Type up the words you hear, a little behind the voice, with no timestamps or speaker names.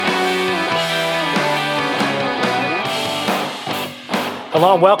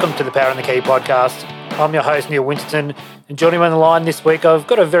Hello and welcome to the Power and the Key podcast. I'm your host, Neil Winterton, and joining me on the line this week, I've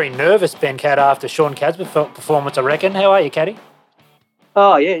got a very nervous Ben Cat after Sean Cad's performance, I reckon. How are you, Caddy?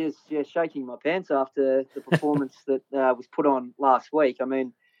 Oh, yeah, just shaking my pants after the performance that was put on last week. I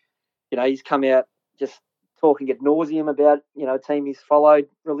mean, he's come out just talking ad nauseum about, a team he's followed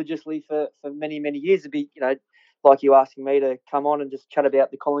religiously for many, many years. It'd be, like you asking me to come on and just chat about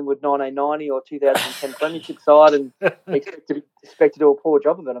the Collingwood 1990 or 2010 premiership side and expect to do a poor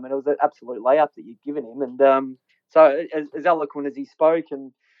job of it. I mean, it was an absolute layup that you'd given him. And so as eloquent as he spoke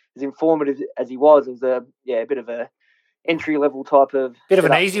and as informative as he was, it was a bit of a entry-level type of... Bit of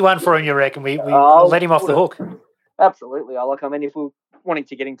an easy one for him, you reckon? We let him off the hook. Absolutely. I mean, if we're wanting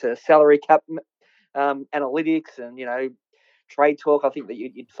to get into salary cap analytics and, trade talk, I think that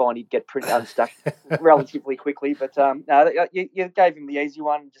you'd find he'd get pretty unstuck relatively quickly. But you gave him the easy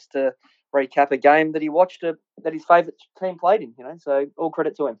one just to recap a game that he watched that his favourite team played in, so all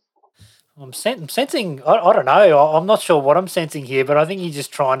credit to him. I'm sensing, I don't know, I'm not sure what I'm sensing here, but I think he's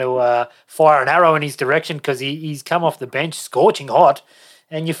just trying to fire an arrow in his direction because he's come off the bench scorching hot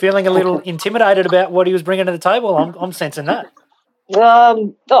and you're feeling a little intimidated about what he was bringing to the table. I'm sensing that.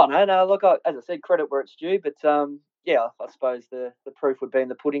 No. Look, as I said, credit where it's due, but I suppose the proof would be in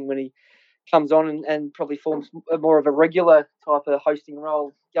the pudding when he comes on and probably forms more of a regular type of hosting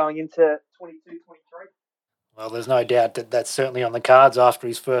role going into 22-23. Well, there's no doubt that that's certainly on the cards after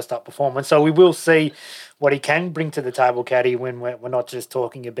his first up performance. So we will see what he can bring to the table, Caddy, when we're not just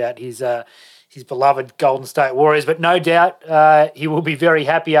talking about his beloved Golden State Warriors. But no doubt he will be very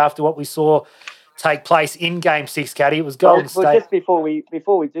happy after what we saw take place in Game 6, Caddy. It was Golden State. Just before we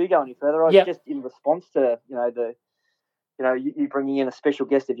do go any further, just in response to you bringing in a special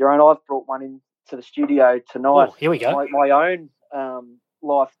guest of your own. I've brought one into the studio tonight. Oh, here we go. My own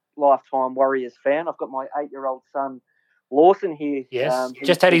lifetime Warriors fan. I've got my 8-year-old son Lawson here. Yes,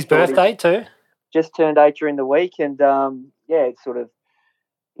 just had his birthday too. Just turned 8 during the week, and he's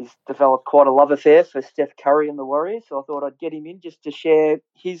developed quite a love affair for Steph Curry and the Warriors. So I thought I'd get him in just to share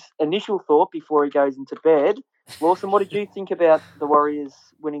his initial thought before he goes into bed. Lawson, what did you think about the Warriors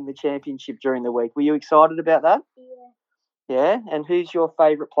winning the championship during the week? Were you excited about that? Yeah, and who's your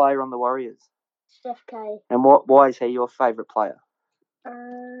favourite player on the Warriors? Steph Curry. And why is he your favourite player?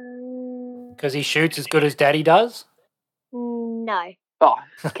 Because he shoots as good as Daddy does? No. Oh.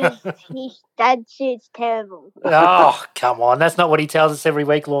 Because his dad shoots terrible. Oh, come on. That's not what he tells us every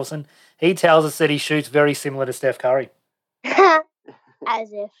week, Lawson. He tells us that he shoots very similar to Steph Curry.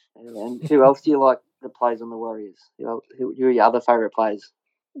 As if. And who else do you like that plays on the Warriors? Who are your other favourite players?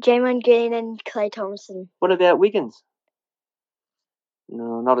 Draymond Green and Klay Thompson. What about Wiggins?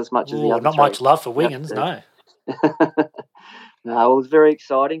 No, not as much as the other not three. Much love for Wiggins, no. No, it was very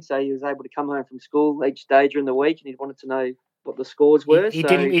exciting. So he was able to come home from school each day during the week and he wanted to know what the scores were. He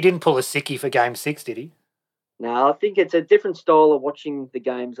didn't pull a sickie for Game 6, did he? No, I think it's a different style of watching the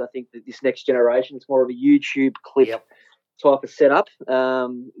games. I think that this next generation, it's more of a YouTube clip type of setup,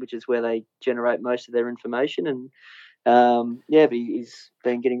 which is where they generate most of their information. And, but he's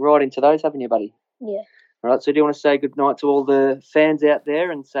been getting right into those, haven't you, buddy? Yeah. All right, so do you want to say good night to all the fans out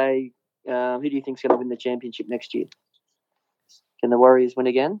there and say who do you think's going to win the championship next year? Can the Warriors win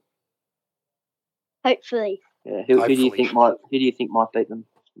again? Hopefully. Yeah, who do you think might beat them?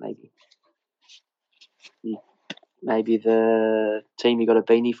 Maybe the team you got a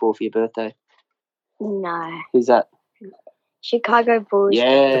beanie for your birthday. No. Who's that? Chicago Bulls.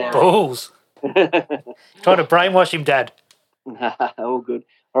 Yeah, the Bulls. Trying to brainwash him, Dad. All good.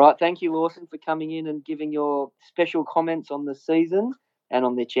 All right, thank you, Lawson, for coming in and giving your special comments on the season and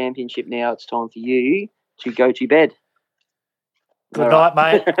on the championship. Now it's time for you to go to bed. Good night,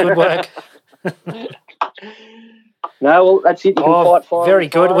 mate. Good work. No, well, that's it. You can fight fire. Very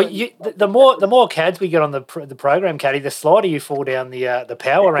good. Well, the more cads we get on the program, Caddy, the slighter you fall down the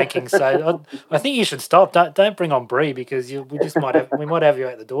power rankings. So I think you should stop. Don't bring on Bree because we might have you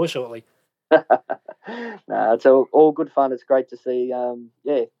out the door shortly. No, it's all good fun. It's great to see, a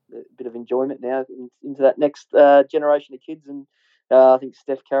bit of enjoyment now into that next generation of kids. And I think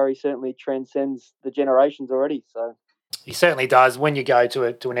Steph Curry certainly transcends the generations already. So he certainly does. When you go to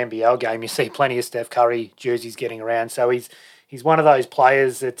an NBL game, you see plenty of Steph Curry jerseys getting around. So he's one of those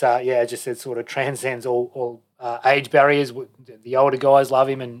players that, just sort of transcends all age barriers. The older guys love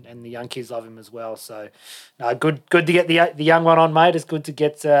him and the young kids love him as well. So, no, good to get the young one on, mate. It's good to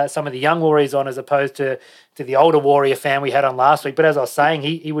get some of the young Warriors on as opposed to the older Warrior fan we had on last week. But as I was saying,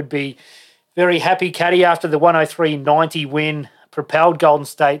 he would be very happy, Caddy, after the 103-90 win propelled Golden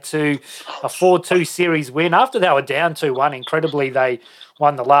State to a 4-2 series win. After they were down 2-1, incredibly, they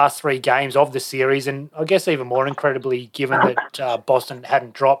won the last 3 games of the series. And I guess even more incredibly, given that Boston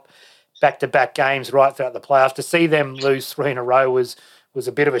hadn't dropped back-to-back games right throughout the playoffs, to see them lose 3 in a row was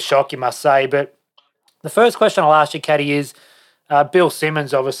a bit of a shock, you must say. But the first question I'll ask you, Caddy, is Bill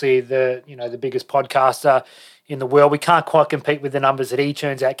Simmons, obviously the biggest podcaster in the world. We can't quite compete with the numbers that he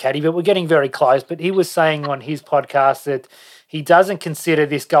churns out, Caddy, but we're getting very close. But he was saying on his podcast that he doesn't consider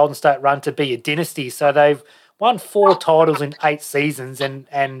this Golden State run to be a dynasty. So they've won 4 titles in 8 seasons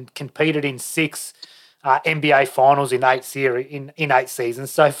and competed in 6 NBA finals in 8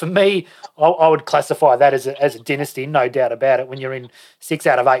 seasons. So for me, I would classify that as a dynasty, no doubt about it. When you're in 6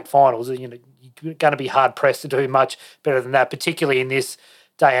 out of 8 finals, you're going to be hard pressed to do much better than that, particularly in this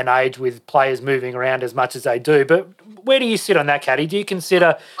day and age with players moving around as much as they do. But where do you sit on that, Caddy? Do you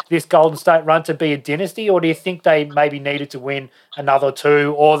consider this Golden State run to be a dynasty, or do you think they maybe needed to win another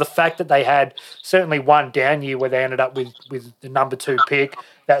 2, or the fact that they had certainly one down year where they ended up with the number 2 pick,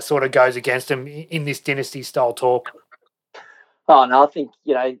 that sort of goes against them in this dynasty style talk? Oh, no, I think,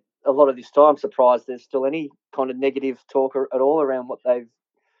 a lot of this time, I'm surprised there's still any kind of negative talk at all around what they've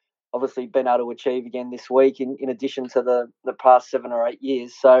obviously been able to achieve again this week in addition to the past 7 or 8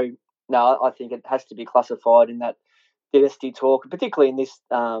 years. So, no, I think it has to be classified in that dynasty talk, particularly in this,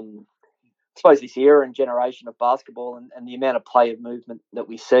 I suppose, this era and generation of basketball and the amount of player movement that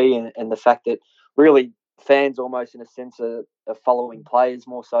we see and the fact that really fans almost in a sense are following players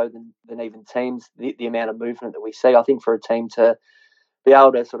more so than even teams, the amount of movement that we see. I think for a team to be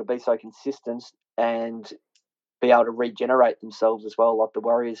able to sort of be so consistent and be able to regenerate themselves as well, like the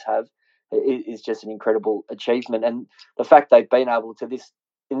Warriors have, is just an incredible achievement. And the fact they've been able to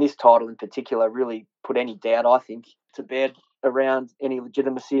in this title in particular, really put any doubt, I think, to bed around any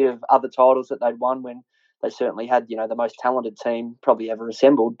legitimacy of other titles that they'd won when they certainly had, the most talented team probably ever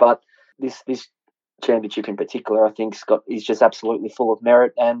assembled. But this championship in particular, I think, is just absolutely full of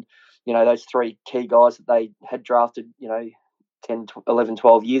merit. And, those 3 key guys that they had drafted, 10, 11,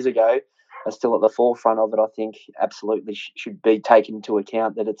 12 years ago are still at the forefront of it. I think absolutely should be taken into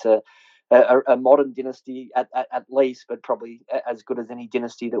account that it's a modern dynasty at least, but probably as good as any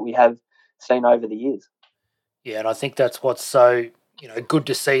dynasty that we have seen over the years. Yeah, and I think that's what's so good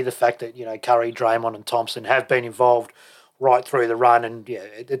to see, the fact that Curry, Draymond, and Thompson have been involved right through the run, and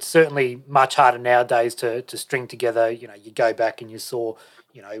it's certainly much harder nowadays to string together. You go back and you saw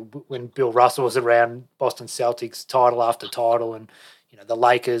when Bill Russell was around, Boston Celtics title after title, and the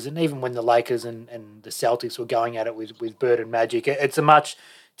Lakers, and even when the Lakers and the Celtics were going at it with Bird and Magic, it's a much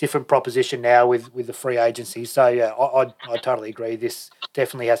different proposition now with the free agency. So, yeah, I totally agree. This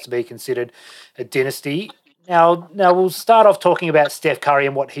definitely has to be considered a dynasty. Now we'll start off talking about Steph Curry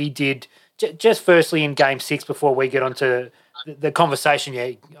and what he did just firstly in Game 6 before we get onto the conversation.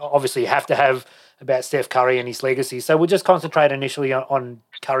 Yeah, obviously you have to have about Steph Curry and his legacy. So we'll just concentrate initially on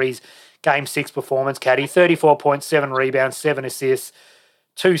Curry's Game 6 performance, Caddy. 34 points, 7 rebounds, 7 assists,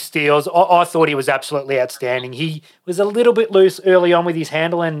 2 steals. I thought he was absolutely outstanding. He was a little bit loose early on with his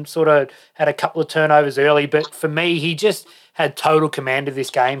handle and sort of had a couple of turnovers early, but for me, he just had total command of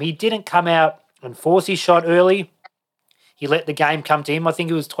this game. He didn't come out and force his shot early. He let the game come to him. I think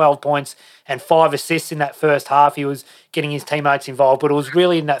it was 12 points and 5 assists in that first half. He was getting his teammates involved, but it was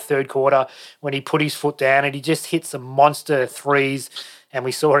really in that third quarter when he put his foot down and he just hit some monster threes. And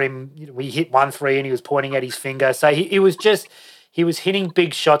we saw him, we hit 1 3 and he was pointing at his finger. So he was hitting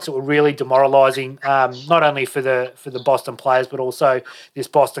big shots that were really demoralising, not only for the Boston players, but also this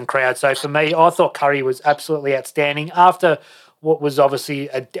Boston crowd. So for me, I thought Curry was absolutely outstanding after what was obviously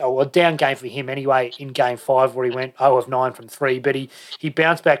a down game for him anyway in Game 5, where he went 0 of 9 from 3, but he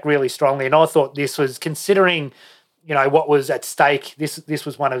bounced back really strongly. And I thought this was, considering what was at stake, this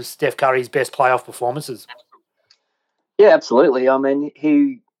was one of Steph Curry's best playoff performances. Yeah, absolutely. I mean,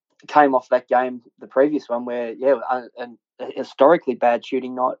 he came off that game, the previous one, where a historically bad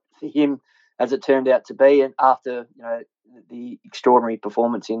shooting night for him, as it turned out to be, and after the extraordinary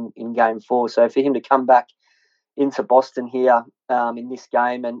performance in Game 4. So for him to come back into Boston here in this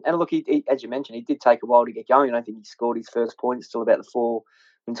game, and look, he, as you mentioned, he did take a while to get going. I don't think he scored his first point until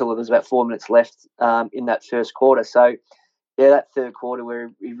there was about 4 minutes left in that first quarter. So yeah, that third quarter where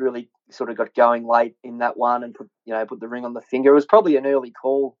he really sort of got going late in that one and put the ring on the finger. It was probably an early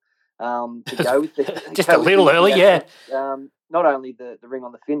call to go with just a little early, yeah. Not only the ring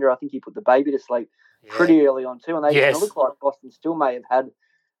on the finger, I think he put the baby to sleep pretty early on too, and they looked like Boston still may have had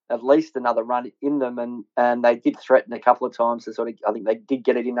at least another run in them, and they did threaten a couple of times to sort of, I think they did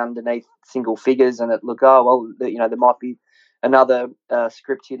get it in underneath single figures, and it looked, there might be another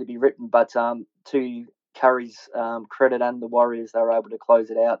script here to be written, but to Curry's credit and the Warriors, they were able to close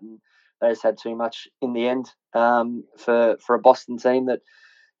it out, and they just had too much in the end for a Boston team that,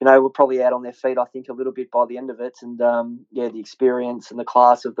 were probably out on their feet, I think, a little bit by the end of it. And, the experience and the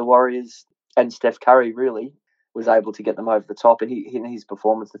class of the Warriors and Steph Curry really was able to get them over the top. And his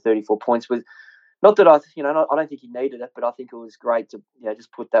performance, the 34 points, was not that I don't think he needed it, but I think it was great to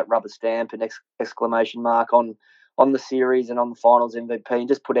just put that rubber stamp and exclamation mark on the series and on the finals MVP, and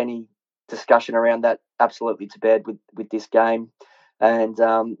just put any discussion around that absolutely to bed with this game. And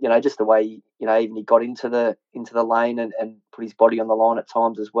just the way even he got into the lane and put his body on the line at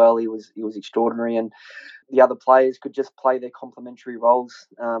times as well. He was extraordinary, and the other players could just play their complementary roles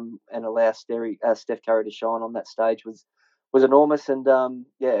and allow Steph Curry to shine on that stage was enormous. And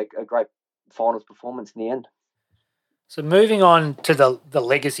a great finals performance in the end. So moving on to the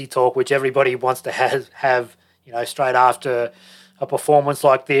legacy talk, which everybody wants to have straight after a performance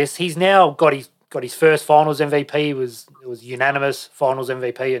like this. He's now got his first finals MVP. It was unanimous finals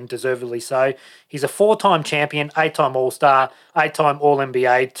MVP, and deservedly so. He's a 4-time champion, 8-time All-Star, 8-time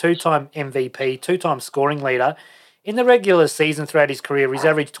All-NBA, 2-time MVP, 2-time scoring leader. In the regular season throughout his career, he's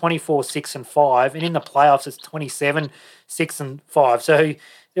averaged 24, 6, and 5, and in the playoffs it's 27, 6, and 5. So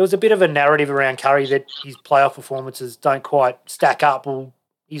there was a bit of a narrative around Curry that his playoff performances don't quite stack up. Well,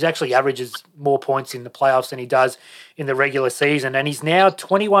 he actually averages more points in the playoffs than he does in the regular season, and he's now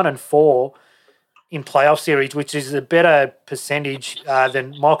 21-4 in playoff series, which is a better percentage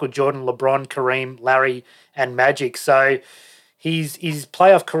than Michael Jordan, LeBron, Kareem, Larry, and Magic. So his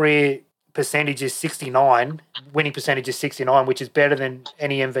playoff career percentage is 69, winning percentage is 69, which is better than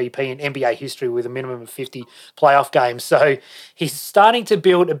any MVP in NBA history with a minimum of 50 playoff games. So he's starting to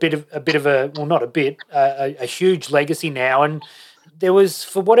build a huge legacy now. And there was,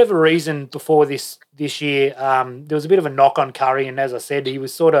 for whatever reason, before this year, there was a bit of a knock on Curry, and as I said, he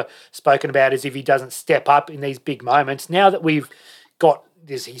was sort of spoken about as if he doesn't step up in these big moments. Now that we've got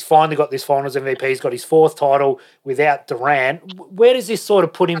this, he's finally got this Finals MVP. He's got his 4th title without Durant. Where does this sort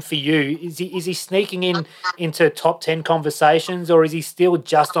of put him for you? Is he sneaking into top 10 conversations, or is he still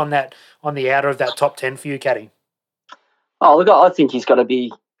just on the outer of that top 10 for you, Caddy? Oh, look, I think he's got to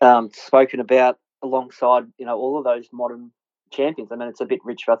be spoken about alongside all of those modern champions. I mean, it's a bit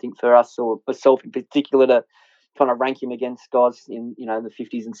rich, I think, for us or myself in particular to kind of rank him against guys in the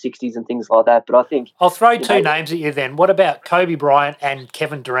 50s and 60s and things like that. But I think I'll throw two names at you then. What about Kobe Bryant and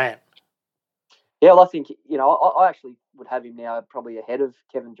Kevin Durant? Yeah, well, I think I actually would have him now probably ahead of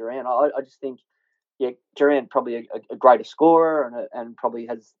Kevin Durant. I just think Durant probably a greater scorer and probably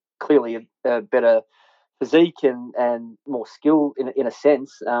has clearly a better physique and more skill in a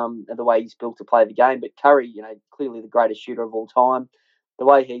sense, the way he's built to play the game. But Curry, clearly the greatest shooter of all time. The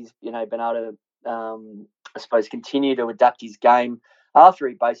way he's been able to, I suppose, continue to adapt his game after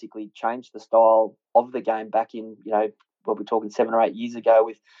he basically changed the style of the game back in, we're talking 7 or 8 years ago,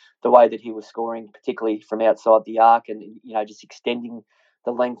 with the way that he was scoring, particularly from outside the arc, and just extending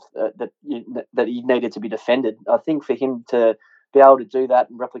the length that he needed to be defended. I think for him to be able to do that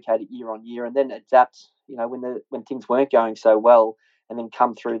and replicate it year on year, and then adapt, when things weren't going so well, and then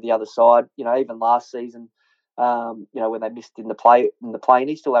come through the other side. Even last season, when they missed in the play, and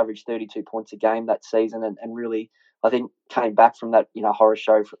he still averaged 32 points a game that season, and really, I think, came back from that horror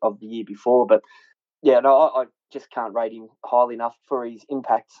show of the year before. But I just can't rate him highly enough for his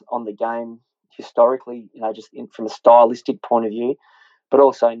impact on the game historically. From a stylistic point of view. But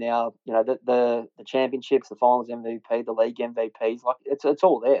also now, the championships, the finals MVP, the league MVPs, like it's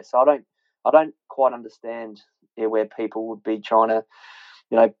all there. So I don't quite understand where people would be trying to,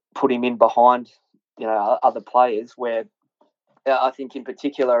 put him in behind, other players. Where I think in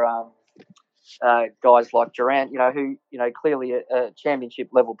particular, guys like Durant, who clearly a championship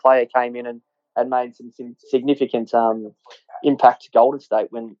level player, came in and made some significant impact to Golden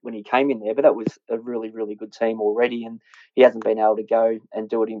State when he came in there. But that was a really, really good team already, and he hasn't been able to go and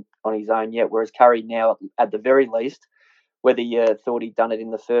do it on his own yet. Whereas Curry now, at the very least, whether you thought he'd done it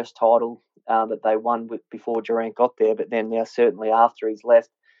in the first title that they won before Durant got there, but then now certainly after he's left,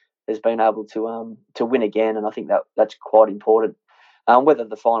 has been able to win again, and I think that's quite important. Whether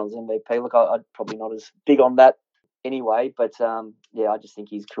the finals MVP, look, I'm probably not as big on that anyway, but I just think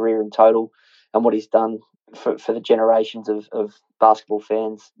his career in total and what he's done for the generations of basketball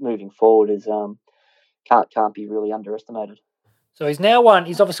fans moving forward is can't be really underestimated. So he's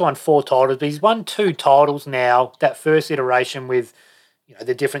obviously won 4 titles, but he's won 2 titles now. That first iteration with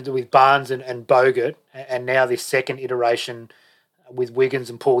the difference with Barnes and Bogut, and now this second iteration with Wiggins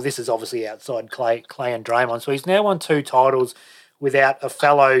and Paul. This is obviously outside Clay and Draymond. So he's now won 2 titles without a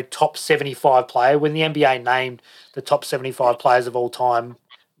fellow top 75 player. When the NBA named the top 75 players of all time,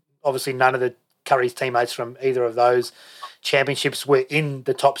 obviously none of the Curry's teammates from either of those championships were in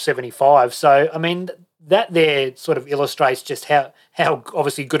the top 75. So, I mean, that there sort of illustrates just how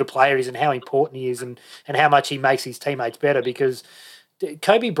obviously good a player he is and how important he is and how much he makes his teammates better, because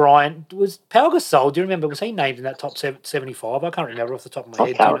Kobe Bryant, was Pau Gasol, do you remember, was he named in that top 75? I can't remember off the top of my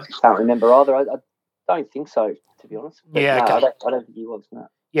head. I can't remember either. I don't think so, to be honest. But yeah, no, okay. I don't think he was, no.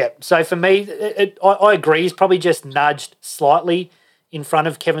 Yeah, so for me, I agree. He's probably just nudged slightly in front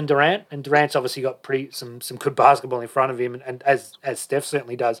of Kevin Durant, and Durant's obviously got some good basketball in front of him, and as Steph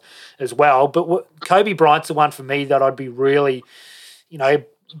certainly does as well. But Kobe Bryant's the one for me that I'd be really,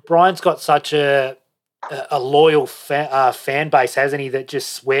 Bryant's got such a loyal fan base, hasn't he, that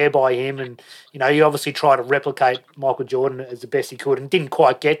just swear by him. And, he obviously tried to replicate Michael Jordan as the best he could and didn't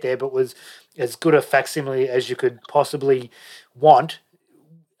quite get there, but was as good a facsimile as you could possibly want.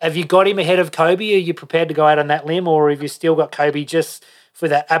 Have you got him ahead of Kobe? Are you prepared to go out on that limb, or have you still got Kobe just for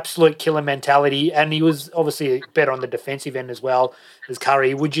that absolute killer mentality? And he was obviously better on the defensive end as well as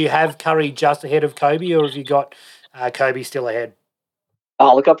Curry. Would you have Curry just ahead of Kobe, or have you got Kobe still ahead?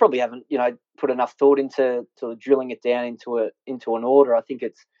 Oh, look, I probably haven't, put enough thought into drilling it down into an order. I think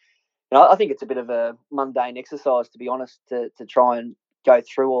it's, I think it's a bit of a mundane exercise, to be honest, to try and go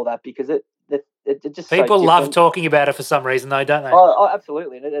through all that, because it just people so love talking about it for some reason, though, don't they? Oh,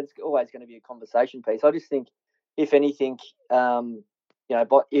 absolutely, and it's always going to be a conversation piece. I just think, if anything,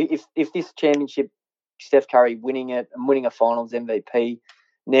 but if this championship, Steph Curry winning it and winning a Finals MVP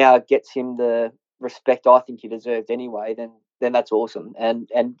now gets him the respect I think he deserved anyway, then that's awesome. And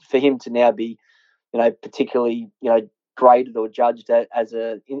for him to now be, particularly, graded or judged as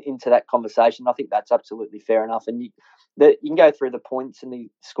into that conversation, I think that's absolutely fair enough. And you can go through the points and the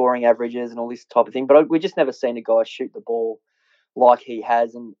scoring averages and all this type of thing, but we've just never seen a guy shoot the ball like he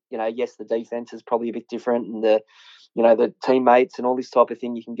has. And, yes, the defense is probably a bit different, and the teammates and all this type of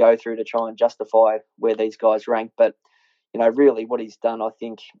thing you can go through to try and justify where these guys rank. But, really what he's done, I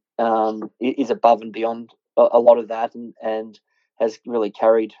think, is above and beyond a lot of that, and has really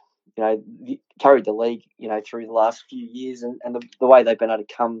carried the league, through the last few years, and the way they've been able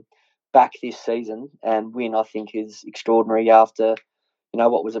to come back this season and win, I think, is extraordinary after,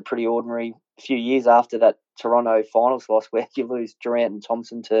 what was a pretty ordinary few years after that Toronto Finals loss, where you lose Durant and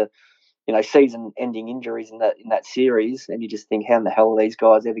Thompson to, season-ending injuries in that series, and you just think, how in the hell are these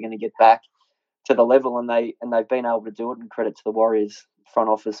guys ever going to get back to the level? And they've been able to do it, and credit to the Warriors front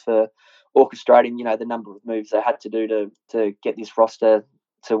office for orchestrating, the number of moves they had to do to get this roster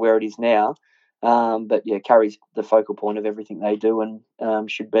to where it is now. But yeah, Curry's the focal point of everything they do, and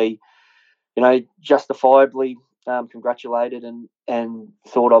should be, justifiably congratulated and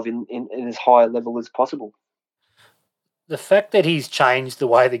thought of in as high a level as possible. The fact that he's changed the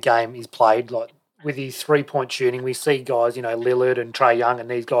way the game is played, like with his 3-point shooting, we see guys, Lillard and Trae Young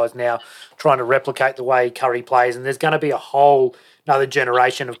and these guys now trying to replicate the way Curry plays, and there's going to be a whole another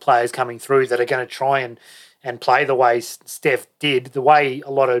generation of players coming through that are going to try and play the way Steph did, the way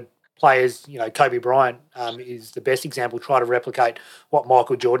a lot of players, Kobe Bryant is the best example, try to replicate what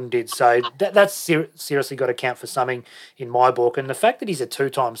Michael Jordan did. So that's seriously got to count for something in my book. And the fact that he's a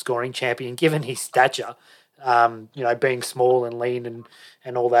 2-time scoring champion, given his stature, being small and lean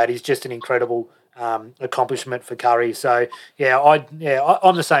and all that, is just an incredible accomplishment for Curry. So I'm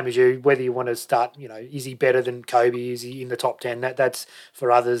the same as you. Whether you want to start, is he better than Kobe? Is he in the top 10? That's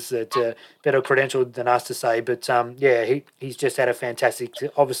for others that better credentialed than us to say. But he's just had a fantastic,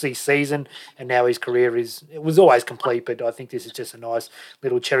 obviously, season, and now his career was always complete. But I think this is just a nice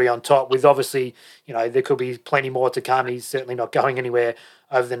little cherry on top. With obviously, there could be plenty more to come. He's certainly not going anywhere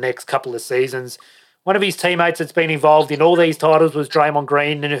over the next couple of seasons. One of his teammates that's been involved in all these titles was Draymond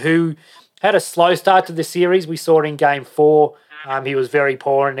Green, and who had a slow start to the series. We saw it in Game 4. He was very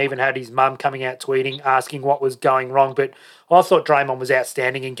poor and even had his mum coming out tweeting, asking what was going wrong. But I thought Draymond was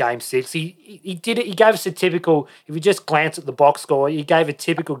outstanding in Game 6. He did it. He gave us a typical, if you just glance at the box score, he gave a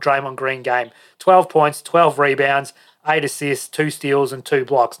typical Draymond Green game. 12 points, 12 rebounds, 8 assists, 2 steals and 2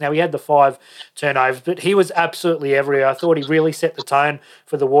 blocks. Now, he had the 5 turnovers, but he was absolutely everywhere. I thought he really set the tone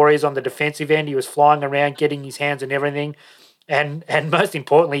for the Warriors on the defensive end. He was flying around, getting his hands on everything. And most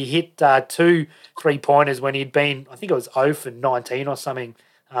importantly, he hit 2 3-pointers when he'd been, I think it was 0 for 19 or something.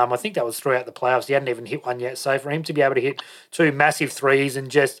 I think that was throughout the playoffs. He hadn't even hit one yet. So for him to be able to hit 2 massive threes and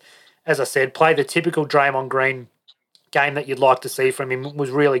just, as I said, play the typical Draymond Green game that you'd like to see from him was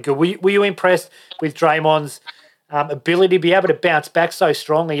really good. Were you impressed with Draymond's ability to be able to bounce back so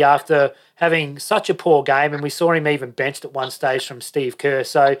strongly after having such a poor game? And we saw him even benched at one stage from Steve Kerr.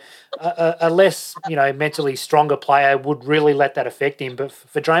 So a less, mentally stronger player would really let that affect him. But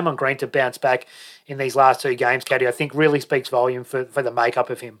for Draymond Green to bounce back in these last 2 games, Caddy, I think really speaks volume for the makeup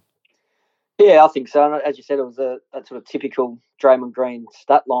of him. Yeah, I think so. And as you said, it was a sort of typical Draymond Green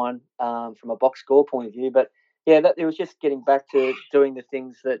stat line from a box score point of view. But yeah, it was just getting back to doing the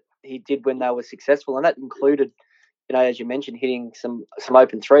things that he did when they were successful, and that included, as you mentioned, hitting some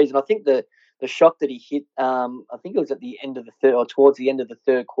open threes. And I think the shot that he hit, I think it was at the end of the third or towards the end of the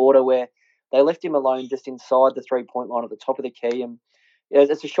third quarter, where they left him alone just inside the 3-point line at the top of the key. And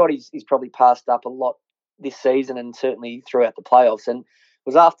it's a shot he's probably passed up a lot this season and certainly throughout the playoffs. And it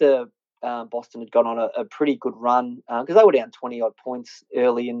was after Boston had gone on a pretty good run because they were down 20 odd points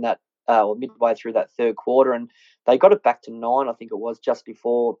early in that or midway through that third quarter, and they got it back to 9. I think it was just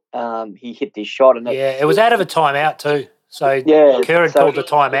before he hit this shot. And it was out of a timeout too. So Kerr had called the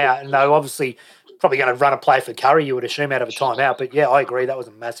timeout, and they were obviously probably going to run a play for Curry. You would assume out of a timeout, but yeah, I agree that was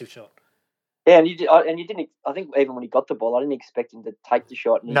a massive shot. Yeah, and you didn't. I think even when he got the ball, I didn't expect him to take the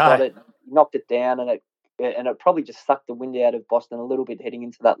shot, and he got it, knocked it down, and it probably just sucked the wind out of Boston a little bit heading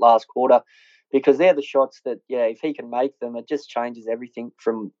into that last quarter, because they're the shots that, if he can make them, it just changes everything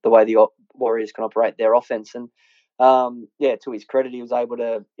from the way the Warriors can operate their offense. And to his credit, he was able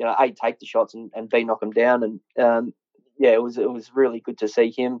to A, take the shots and B, knock them down. And it was really good to see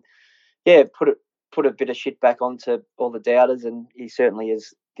him put a bit of shit back onto all the doubters, and he certainly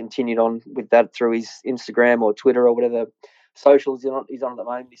has continued on with that through his Instagram or Twitter or whatever socials he's on at the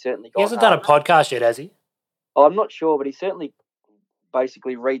moment. He hasn't done a podcast yet, has he? I'm not sure, but he certainly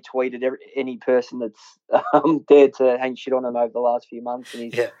basically retweeted any person that's dared to hang shit on him over the last few months,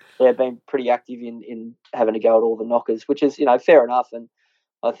 and he's been pretty active in having a go at all the knockers, which is fair enough. And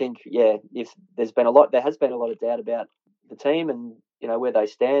I think if there has been a lot of doubt about the team and where they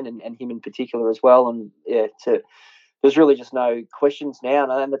stand and him in particular as well, and there's really just no questions now,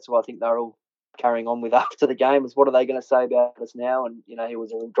 and that's what I think they're all carrying on with after the game, is what are they going to say about us now? And he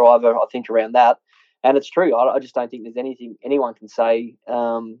was a real driver, I think, around that. And it's true. I just don't think there's anything anyone can say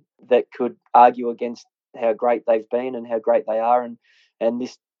that could argue against how great they've been and how great they are. And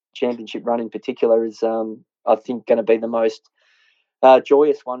this championship run in particular is, I think, going to be the most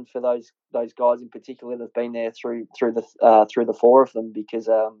joyous one for those guys in particular that've been there through the four of them, because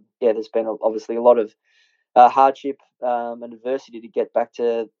there's been obviously a lot of hardship and adversity to get back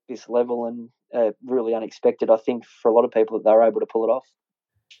to this level, and really unexpected, I think, for a lot of people that they were able to pull it off.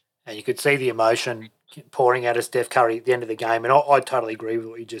 And you could see the emotion pouring out of Steph Curry at the end of the game, and I totally agree with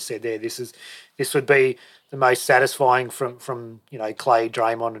what you just said there. This would be the most satisfying from Clay,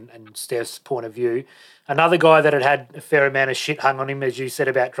 Draymond, and Steph's point of view. Another guy that had a fair amount of shit hung on him, as you said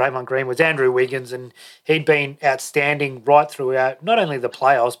about Draymond Green, was Andrew Wiggins, and he'd been outstanding right throughout not only the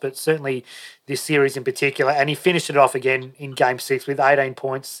playoffs but certainly this series in particular. And he finished it off again in Game 6 with 18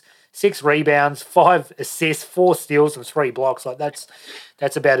 points. 6 rebounds, 5 assists, 4 steals, and 3 blocks. Like that's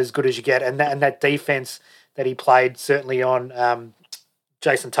about as good as you get. And that defense that he played certainly on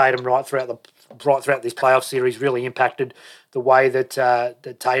Jason Tatum right throughout this playoff series really impacted the way that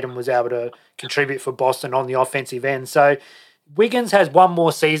that Tatum was able to contribute for Boston on the offensive end. So Wiggins has one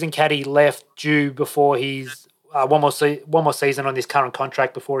more season, Caddy, left due before he's one more season on this current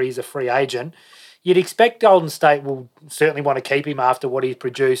contract before he's a free agent. You'd expect Golden State will certainly want to keep him after what he's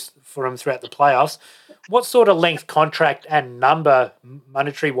produced for him throughout the playoffs. What sort of length contract and number,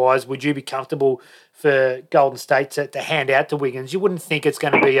 monetary-wise, would you be comfortable for Golden State to hand out to Wiggins? You wouldn't think it's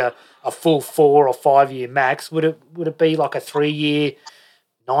going to be a full 4 or 5 year max. Would it be like a 3-year,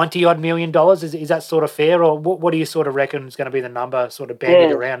 $90-odd million? Is that sort of fair, or what do you sort of reckon is going to be the number sort of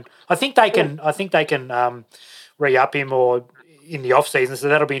bandied around? I think they can re-up him or in the off season, so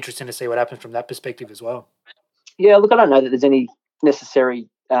that'll be interesting to see what happens from that perspective as well. Yeah, look, I don't know that there's any necessary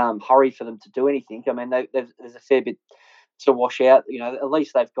hurry for them to do anything. I mean, there's a fair bit to wash out. At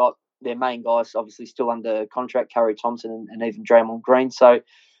least they've got their main guys obviously still under contract, Curry, Thompson, and even Draymond Green. So,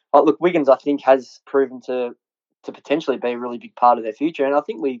 look, Wiggins, I think, has proven to potentially be a really big part of their future. And I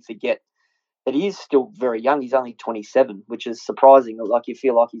think we forget that he is still very young. He's only 27, which is surprising. Like, you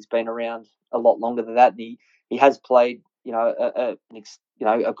feel like he's been around a lot longer than that. And he has played,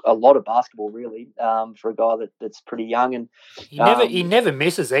 a lot of basketball, really, for a guy that's pretty young. And he never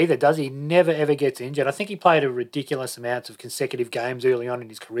misses either, does he? He never ever gets injured. I think he played a ridiculous amount of consecutive games early on in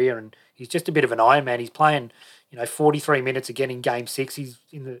his career, and he's just a bit of an Iron Man. He's playing, 43 minutes again in Game 6. He's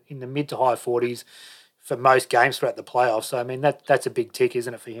in the mid to high 40s for most games throughout the playoffs. So I mean that's a big tick,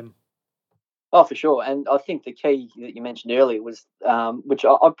 isn't it, for him? Oh, for sure. And I think the key that you mentioned earlier was, which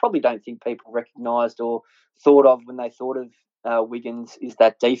I probably don't think people recognised or thought of when they thought of Wiggins, is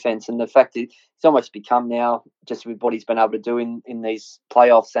that defense, and the fact that it's almost become now just with what he's been able to do in these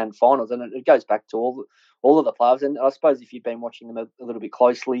playoffs and finals, and it goes back to all of the playoffs. And I suppose if you've been watching them a little bit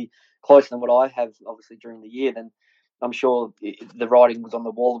closer than what I have, obviously during the year, then I'm sure the writing was on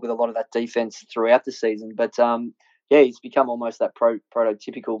the wall with a lot of that defense throughout the season. But he's become almost that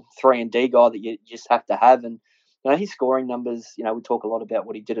prototypical 3-and-D guy that you just have to have. And his scoring numbers. We talk a lot about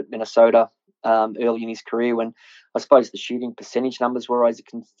what he did at Minnesota early in his career, when I suppose the shooting percentage numbers were always a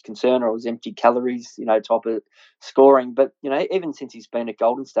concern, or it was empty calories, type of scoring. But even since he's been at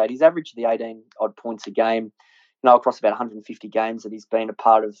Golden State, he's averaged the 18 odd points a game. Across about 150 games that he's been a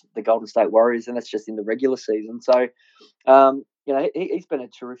part of the Golden State Warriors, and that's just in the regular season. So, he's been a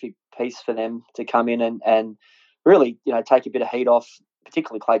terrific piece for them to come in and really, take a bit of heat off,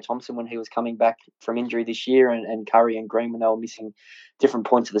 particularly Klay Thompson when he was coming back from injury this year, and Curry and Green when they were missing different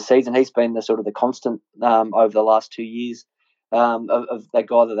points of the season. He's been the sort of the constant over the last 2 years of that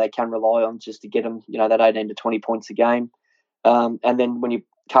guy that they can rely on just to get him, that 18 to 20 points a game. And then when you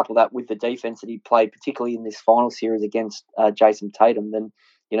couple that with the defense that he played, particularly in this final series against Jason Tatum, then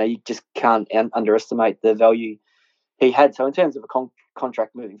you just can't underestimate the value he had. So in terms of a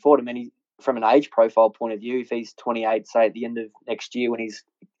contract moving forward, I mean, from an age profile point of view, if he's 28, say at the end of next year when his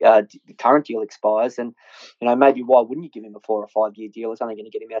current deal expires, then maybe why wouldn't you give him a 4 or 5 year deal? It's only going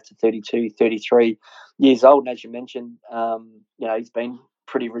to get him out to 32, 33 years old. And as you mentioned, he's been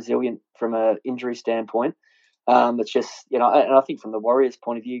pretty resilient from an injury standpoint. It's just, and I think from the Warriors'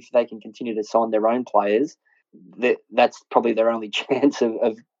 point of view, if they can continue to sign their own players, that's probably their only chance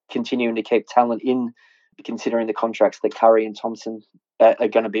of continuing to keep talent in, considering the contracts that Curry and Thompson are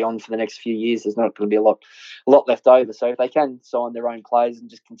going to be on for the next few years. There's not going to be a lot left over. So if they can sign their own players and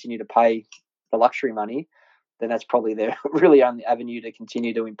just continue to pay the luxury money, then that's probably their really only avenue to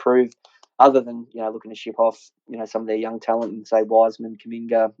continue to improve, other than, looking to ship off, some of their young talent and say Wiseman,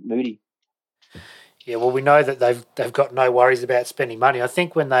 Kuminga, Moody. Yeah, well, we know that they've got no worries about spending money. I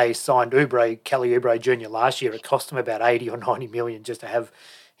think when they signed Kelly Oubre Jr. last year, it cost them about 80 or 90 million just to have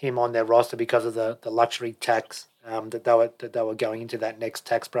him on their roster because of the luxury tax that they were going into that next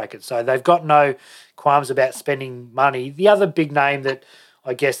tax bracket. So they've got no qualms about spending money. The other big name that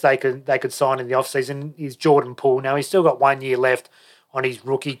I guess they could sign in the offseason is Jordan Poole. Now, he's still got 1 year left on his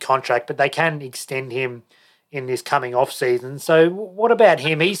rookie contract, but they can extend him in this coming offseason. So what about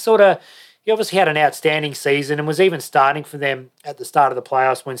him? He obviously had an outstanding season and was even starting for them at the start of the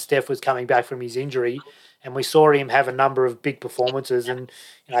playoffs when Steph was coming back from his injury. And we saw him have a number of big performances, and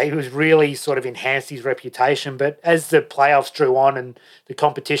he was really sort of enhanced his reputation. But as the playoffs drew on and the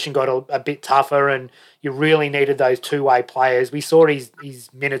competition got a bit tougher and you really needed those two-way players, we saw his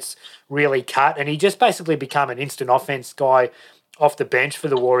minutes really cut, and he just basically became an instant offense guy off the bench for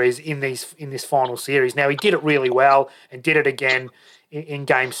the Warriors in this final series. Now, he did it really well and did it again in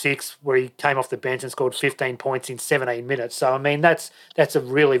Game 6, where he came off the bench and scored 15 points in 17 minutes. So, I mean, that's a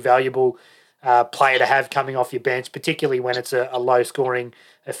really valuable player to have coming off your bench, particularly when it's a low-scoring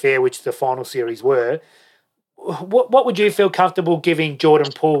affair, which the final series were. What would you feel comfortable giving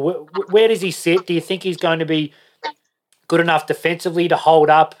Jordan Poole? Where does he sit? Do you think he's going to be good enough defensively to hold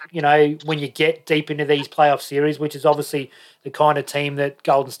up, when you get deep into these playoff series, which is obviously the kind of team that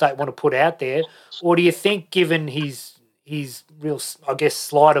Golden State want to put out there? Or do you think, given his real, I guess,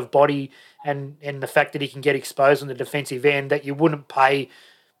 slide of body and the fact that he can get exposed on the defensive end, that you wouldn't pay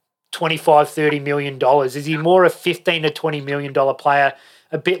 $25-30 million? Is he more a $15 to $20 million player,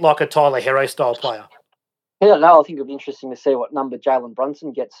 a bit like a Tyler Hero style player? I don't know. I think it'll be interesting to see what number Jalen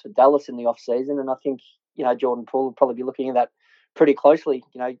Brunson gets for Dallas in the offseason. And I think, Jordan Poole will probably be looking at that pretty closely.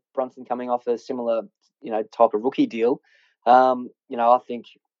 Brunson coming off a similar, type of rookie deal. I think,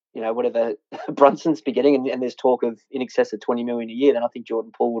 whatever Brunson's be getting, and there's talk of in excess of $20 million a year, then I think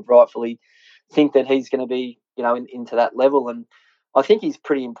Jordan Poole would rightfully think that he's going to be, into that level. And I think he's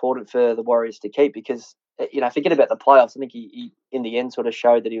pretty important for the Warriors to keep because, forget about the playoffs. I think he in the end sort of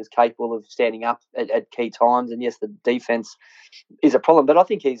showed that he was capable of standing up at key times. And yes, the defense is a problem, but I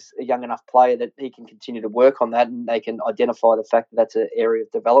think he's a young enough player that he can continue to work on that, and they can identify the fact that that's an area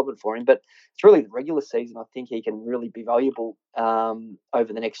of development for him. But it's really the regular season. I think he can really be valuable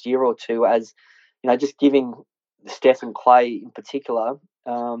over the next year or two, as just giving Steph and Klay in particular,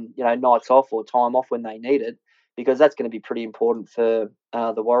 nights off or time off when they need it, because that's going to be pretty important for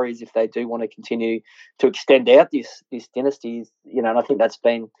the Warriors if they do want to continue to extend out this dynasty. And I think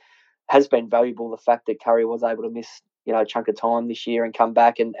has been valuable, the fact that Curry was able to miss a chunk of time this year and come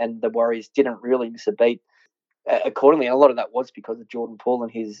back, and the Warriors didn't really miss a beat accordingly. And a lot of that was because of Jordan Poole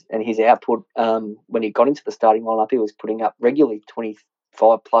and his output. When he got into the starting lineup, he was putting up regularly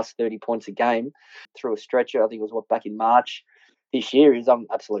 25 plus 30 points a game through a stretcher. I think it was back in March. This year is on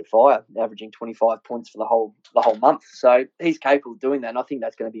absolute fire, averaging 25 points for the whole month. So he's capable of doing that, and I think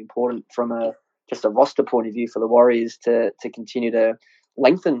that's going to be important from just a roster point of view for the Warriors to continue to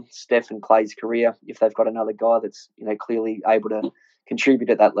lengthen Steph and Clay's career if they've got another guy that's clearly able to contribute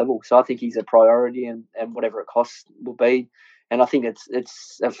at that level. So I think he's a priority, and whatever it costs will be. And I think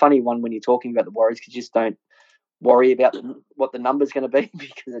it's a funny one when you're talking about the Warriors, because you just don't worry about what the number's going to be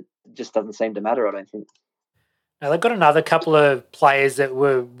because it just doesn't seem to matter, I don't think. Now, they've got another couple of players that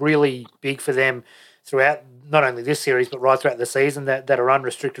were really big for them throughout not only this series but right throughout the season that are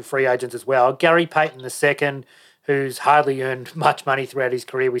unrestricted free agents as well. Gary Payton II, who's hardly earned much money throughout his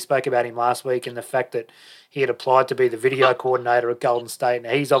career. We spoke about him last week and the fact that he had applied to be the video coordinator at Golden State.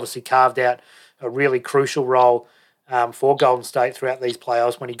 Now, he's obviously carved out a really crucial role for Golden State throughout these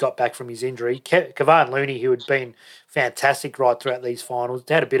playoffs when he got back from his injury. Kevon Looney, who had been fantastic right throughout these finals,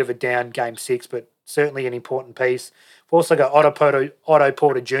 had a bit of a down Game 6, but certainly an important piece. We've also got Otto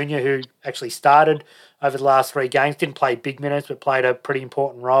Porter Jr., who actually started over the last 3 games, didn't play big minutes, but played a pretty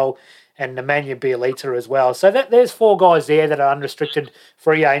important role, and Nemanja Bjelica as well. So there's 4 guys there that are unrestricted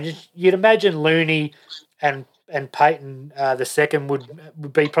free agents. You'd imagine Looney and Payton II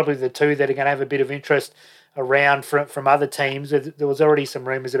would be probably the 2 that are going to have a bit of interest around from other teams. There was already some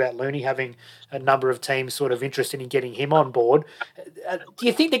rumours about Looney having a number of teams sort of interested in getting him on board. Do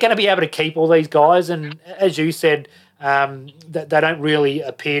you think they're going to be able to keep all these guys? And as you said, that they don't really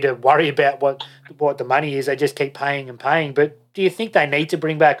appear to worry about what the money is. They just keep paying and paying. But do you think they need to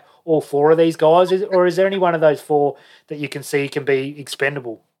bring back all 4 of these guys, or is there any one of those 4 that you can see can be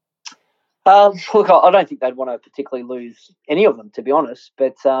expendable? Look, I don't think they'd want to particularly lose any of them, to be honest.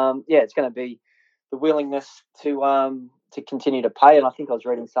 But it's going to be the willingness to continue to pay. And I think I was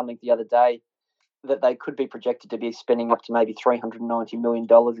reading something the other day that they could be projected to be spending up to maybe $390 million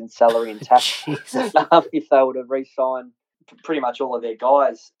in salary and tax if they were to re-sign pretty much all of their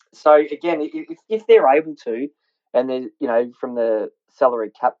guys. So again, if they're able to, and they're, from the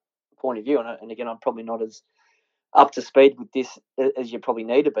salary cap point of view, and again, I'm probably not as up to speed with this as you probably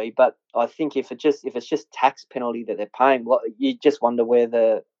need to be, but I think if it's just tax penalty that they're paying, you just wonder where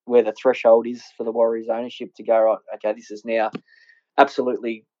the threshold is for the Warriors ownership to go, right, okay, this is now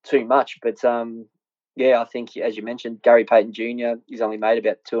absolutely too much. But I think, as you mentioned, Gary Payton Jr., he's only made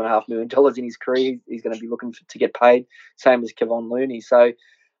about $2.5 million in his career. He's going to be looking to get paid, same as Kevon Looney. So,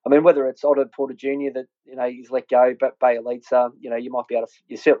 I mean, whether it's Otto Porter Jr. that he's let go, but Bjelica,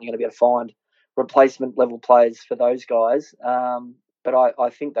 you're certainly going to be able to find replacement level players for those guys. But I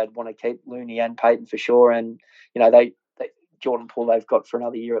think they'd want to keep Looney and Payton for sure. And Jordan Poole they've got for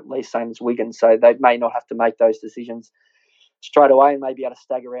another year at least, same as Wiggins. So they may not have to make those decisions straight away and maybe able to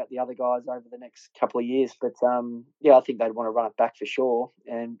stagger out the other guys over the next couple of years. But I think they'd want to run it back for sure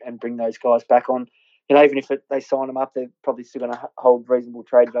and bring those guys back on. Even if they sign them up, they're probably still going to hold reasonable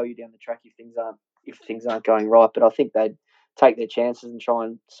trade value down the track if things aren't going right. But I think they'd take their chances and try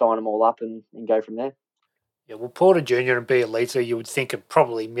and sign them all up and go from there. Yeah, well, Porter Jr. and Bjelica, you would think are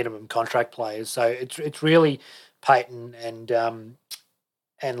probably minimum contract players. So it's really Payton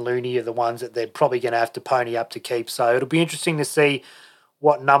and Looney are the ones that they're probably going to have to pony up to keep. So it'll be interesting to see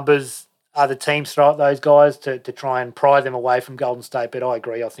what numbers other teams throw at those guys to try and pry them away from Golden State. But I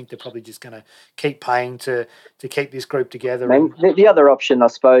agree. I think they're probably just going to keep paying to keep this group together. I mean, the other option, I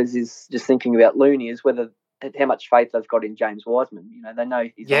suppose, is just thinking about Looney is how much faith they've got in James Wiseman. They know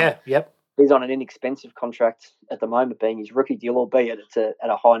he's on an inexpensive contract at the moment, being his rookie deal, albeit it's at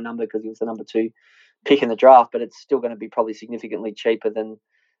a high number because he was the number 2 pick in the draft, but it's still going to be probably significantly cheaper than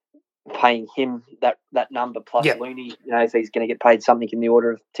paying him that number plus Looney. If he's going to get paid something in the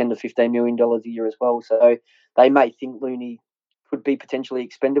order of $10 to $15 million a year as well. So they may think Looney could be potentially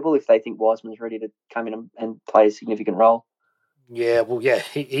expendable if they think Wiseman's ready to come in and play a significant role. Yeah, well, yeah,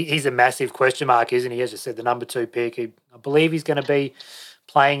 he's a massive question mark, isn't he? As I said, the number 2 pick. I believe he's going to be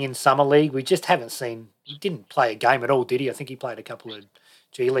playing in Summer League. We just haven't seen. He didn't play a game at all, did he? I think he played a couple of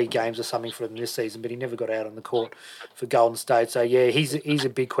G League games or something for them this season, but he never got out on the court for Golden State. So, yeah, he's a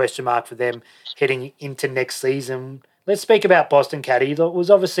big question mark for them heading into next season. Let's speak about Boston, Caddy. It was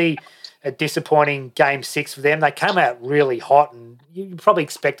obviously a disappointing Game 6 for them. They came out really hot, and you probably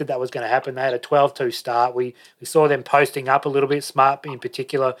expected that was going to happen. They had a 12-2 start. We saw them posting up a little bit. Smart, in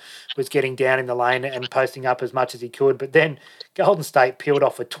particular, was getting down in the lane and posting up as much as he could. But then Golden State peeled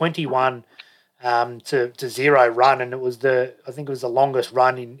off a 21 to 0 run, and I think it was the longest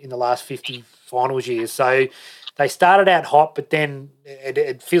run in the last 50 finals years. So they started out hot, but then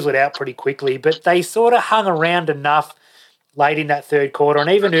it fizzled out pretty quickly. But they sort of hung around enough late in that third quarter and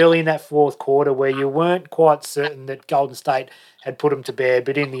even early in that fourth quarter where you weren't quite certain that Golden State had put them to bed,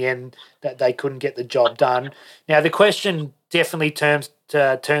 but in the end that they couldn't get the job done. Now the question definitely turns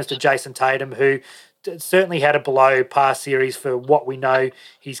to Jason Tatum, who certainly had a below par series for what we know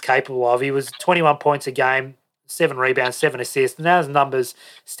he's capable of. He was 21 points a game, 7 rebounds, 7 assists. And those numbers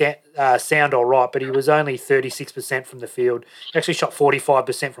sound all right, but he was only 36% from the field. He actually shot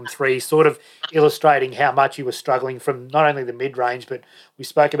 45% from three, sort of illustrating how much he was struggling from not only the mid-range, but we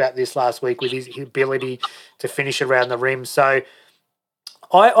spoke about this last week with his ability to finish around the rim. So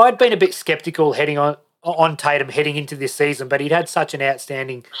I'd been a bit sceptical on Tatum heading into this season, but he'd had such an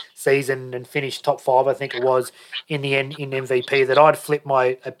outstanding season and finished top 5, I think it was, in the end in MVP, that I'd flipped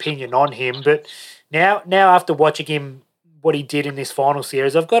my opinion on him. But now after watching him, what he did in this final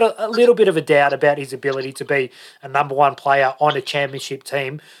series, I've got a little bit of a doubt about his ability to be a number one player on a championship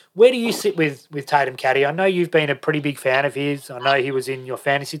team. Where do you sit with Tatum, Caddy? I know you've been a pretty big fan of his. I know he was in your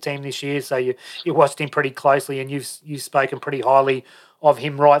fantasy team this year, so you watched him pretty closely, and you've spoken pretty highly of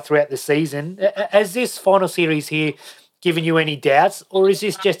him right throughout the season. Has this final series here given you any doubts, or is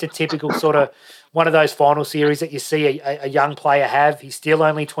this just a typical sort of one of those final series that you see a young player have? He's still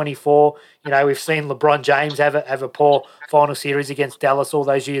only 24. You know, we've seen LeBron James have a poor final series against Dallas all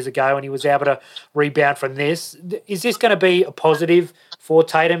those years ago, and he was able to rebound from this. Is this going to be a positive for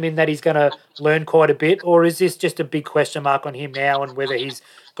Tatum in that he's going to learn quite a bit, or is this just a big question mark on him now and whether he's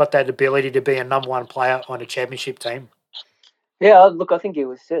got that ability to be a number one player on a championship team? Yeah, look, I think it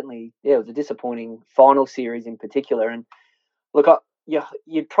was certainly, it was a disappointing final series in particular. And look,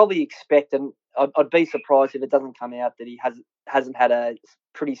 you'd probably expect, and I'd be surprised if it doesn't come out that he hasn't had a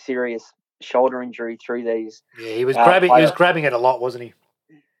pretty serious shoulder injury through these. Yeah, he was grabbing it a lot, wasn't he?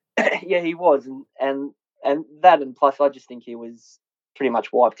 Yeah, he was, and that, and plus I just think he was pretty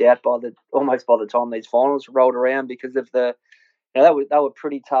much wiped out almost by the time these finals rolled around because of the. You know, they were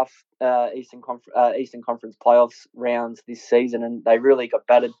pretty tough Eastern Conference playoffs rounds this season, and they really got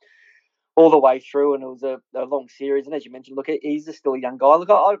battered all the way through. And it was a long series. And as you mentioned, look, he's still a young guy. Look,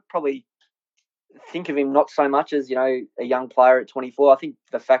 I probably think of him not so much as a young player at 24. I think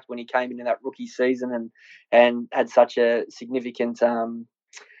the fact when he came into that rookie season and had such a significant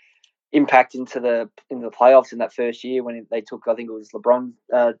impact into the playoffs in that first year when they took, I think it was LeBron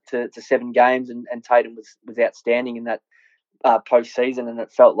to 7 games, and Tatum was outstanding in that. Postseason, and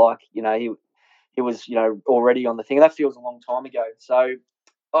it felt like he was already on the thing. That feels a long time ago. So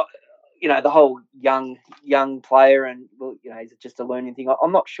the whole young player, and is it just a learning thing?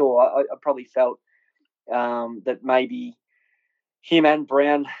 I'm not sure. I probably felt that maybe him and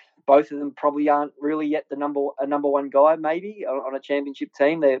Brown, both of them probably aren't really yet a number one guy. Maybe on a championship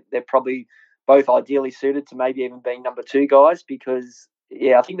team, they're probably both ideally suited to maybe even being number 2 guys because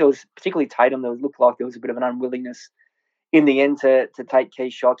I think there was particularly Tatum. Looked like there was a bit of an unwillingness in the end to take key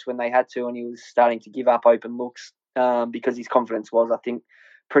shots when they had to, and he was starting to give up open looks because his confidence was, I think,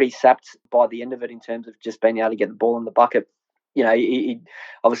 pretty sapped by the end of it in terms of just being able to get the ball in the bucket. He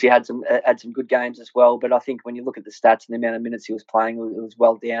obviously had some good games as well, but I think when you look at the stats and the amount of minutes he was playing, it was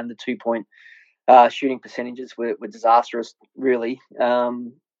well down. The 2-point shooting percentages were disastrous, really.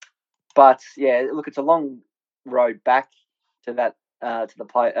 But yeah, look, it's a long road back to that. To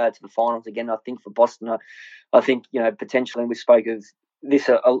the finals again. I think for Boston, I think potentially, and we spoke of this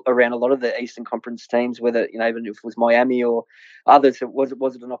around a lot of the Eastern Conference teams, whether even if it was Miami or others, was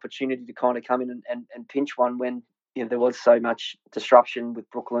it an opportunity to kind of come in and pinch one when there was so much disruption with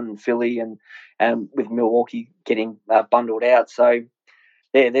Brooklyn and Philly and with Milwaukee getting bundled out. So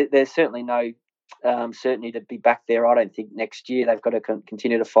there's certainly no certainty to be back there. I don't think next year. They've got to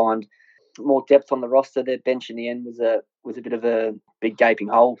continue to find more depth on the roster. Their bench in the end was a bit of a big gaping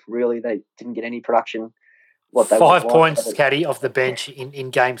hole. Really, they didn't get any production. 5 points, Caddy, off the bench in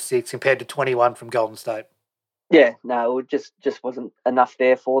Game 6 compared to 21 from Golden State. Yeah, no, it just wasn't enough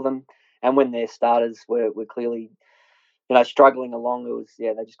there for them. And when their starters were clearly, struggling along, it was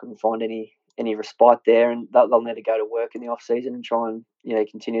they just couldn't find any respite there, and they'll need to go to work in the off season and try and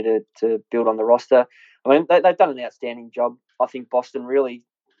continue to build on the roster. I mean, they've done an outstanding job. I think Boston really.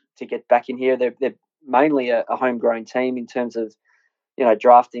 To get back in here, they're mainly a homegrown team in terms of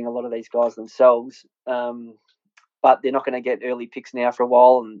drafting a lot of these guys themselves, but they're not going to get early picks now for a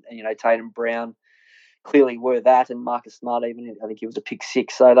while. And Tatum, Brown clearly were that, and Marcus Smart even, I think he was a pick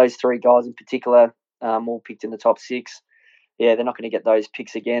 6. So those 3 guys in particular, all picked in the top 6. Yeah, they're not going to get those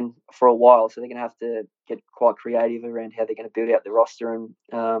picks again for a while, so they're going to have to get quite creative around how they're going to build out the roster.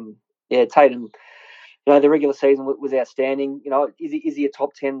 And Tatum. The regular season was outstanding. Is he a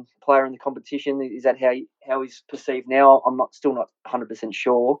top 10 player in the competition? Is that how he's perceived now? I'm still not 100%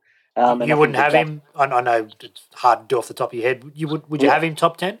 sure. You wouldn't have him. I know it's hard to do off the top of your head. Would you have him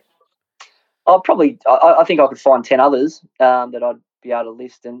top 10? I'll probably. I think I could find 10 others that I'd be able to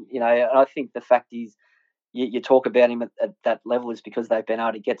list, and I think the fact is, you talk about him at that level is because they've been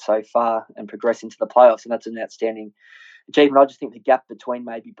able to get so far and progress into the playoffs, and that's an outstanding achievement. I just think the gap between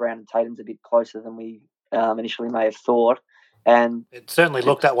maybe Brown and Tatum's a bit closer than we initially may have thought. And it certainly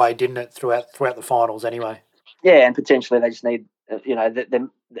looked that way, didn't it, throughout the finals anyway? Yeah, and potentially they just need,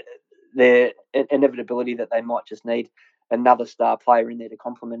 their inevitability that they might just need another star player in there to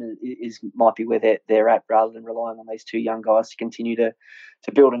complement it might be where they're at, rather than relying on these two young guys to continue to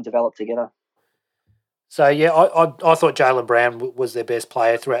build and develop together. So, yeah, I thought Jaylen Brown was their best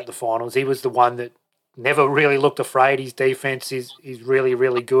player throughout the finals. He was the one that never really looked afraid. His defense is really,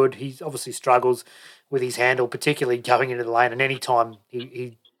 really good. He obviously struggles with his handle, particularly going into the lane. And any time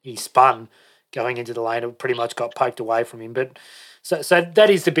he spun going into the lane, it pretty much got poked away from him. But so that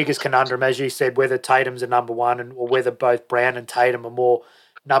is the biggest conundrum, as you said, whether Tatum's a number one or whether both Brown and Tatum are more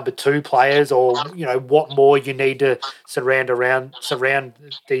number two players, or what more you need to surround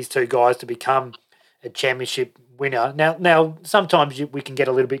these two guys to become a championship winner. Now sometimes we can get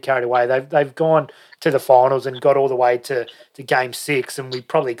a little bit carried away. They've gone to the finals and got all the way to Game 6, and we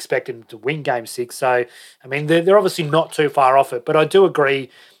probably expected them to win Game 6. So, I mean, they're obviously not too far off it. But I do agree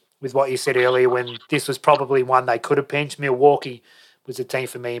with what you said earlier, when this was probably one they could have pinched. Milwaukee was a team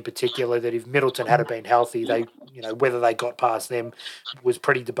for me in particular that if Middleton had been healthy, they, whether they got past them was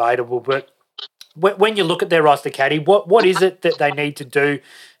pretty debatable. But when you look at their roster, Caddy, what is it that they need to do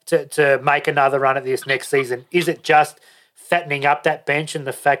to make another run at this next season? Is it just fattening up that bench and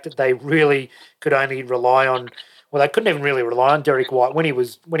the fact that they really could only rely on, well, they couldn't even really rely on Derek White. When he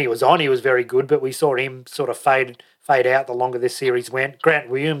was on, he was very good, but we saw him sort of fade out the longer this series went. Grant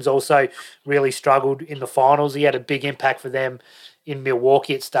Williams also really struggled in the finals. He had a big impact for them in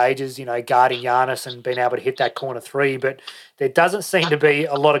Milwaukee at stages, guarding Giannis and being able to hit that corner three. But there doesn't seem to be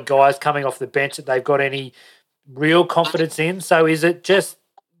a lot of guys coming off the bench that they've got any real confidence in. So is it just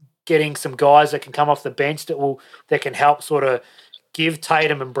getting some guys that can come off the bench that can help sort of give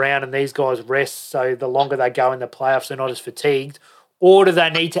Tatum and Brown and these guys rest, so the longer they go in the playoffs, they're not as fatigued? Or do they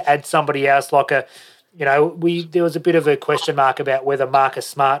need to add somebody else like there was a bit of a question mark about whether Marcus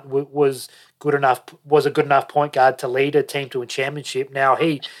Smart was a good enough point guard to lead a team to a championship. Now,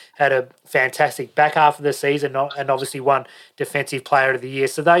 he had a fantastic back half of the season and obviously won Defensive Player of the Year.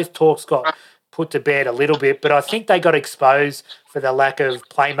 So those talks got put to bed a little bit, but I think they got exposed for the lack of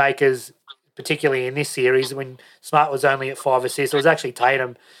playmakers, particularly in this series when Smart was only at 5 assists. It was actually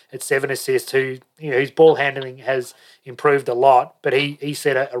Tatum at 7 assists, whose ball handling has improved a lot, but he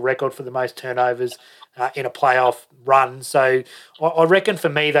set a record for the most turnovers in a playoff run. So I reckon for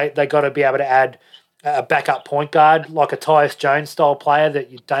me, they got to be able to add a backup point guard, like a Tyus Jones style player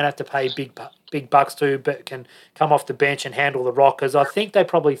that you don't have to pay big bucks to, but can come off the bench and handle the rock. Because I think they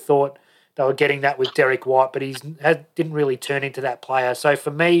probably thought they were getting that with Derek White, but he didn't really turn into that player. So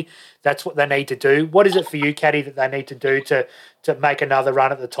for me, that's what they need to do. What is it for you, Caddy, that they need to do to make another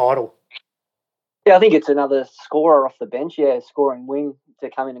run at the title? Yeah, I think it's another scorer off the bench, scoring wing to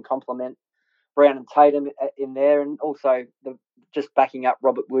come in and complement Brown and Tatum in there, and also just backing up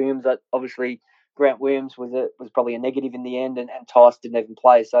Robert Williams. Obviously, Grant Williams was probably a negative in the end, and Tyus didn't even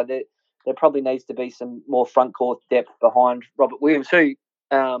play. So there probably needs to be some more front court depth behind Robert Williams, who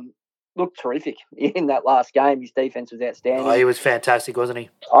looked terrific in that last game. His defense was outstanding. Oh, he was fantastic, wasn't he?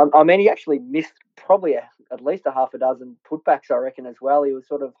 I mean, he actually missed probably at least a half a dozen putbacks, I reckon, as well. He was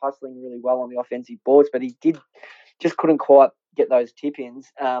sort of hustling really well on the offensive boards, but he just couldn't quite get those tip-ins.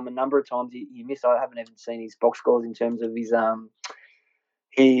 A number of times he missed. I haven't even seen his box scores in terms of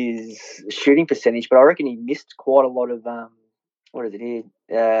his shooting percentage, but I reckon he missed quite a lot of, what is it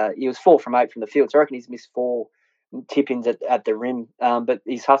here? He was 4 from 8 from the field, so I reckon he's missed 4 tip-ins at the rim, but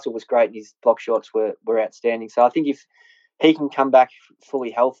his hustle was great and his block shots were outstanding. So I think if he can come back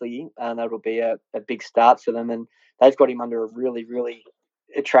fully healthy, that'll be a big start for them, and they've got him under a really, really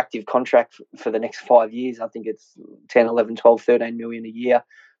attractive contract for the next 5 years. I think it's 10, 11, 12, 13 million a year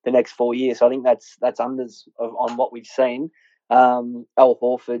the next 4 years. So I think that's unders on what we've seen. Al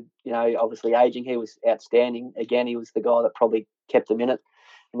Horford, obviously aging, he was outstanding. Again, he was the guy that probably kept them in it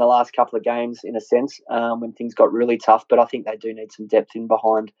in the last couple of games, in a sense, when things got really tough. But I think they do need some depth in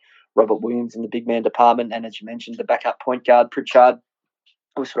behind Robert Williams in the big man department. And as you mentioned, the backup point guard, Pritchard,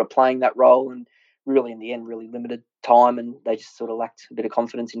 was sort of playing that role and really, in the end, really limited time. And they just sort of lacked a bit of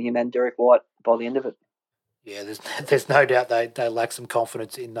confidence in him and Derek White by the end of it. Yeah, there's no doubt they lack some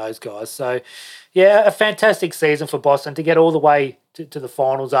confidence in those guys. So, yeah, a fantastic season for Boston to get all the way to the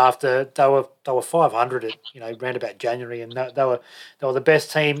finals after they were 500 at round about January, and they were the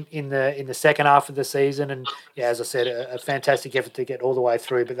best team in the second half of the season. And yeah, as I said, a fantastic effort to get all the way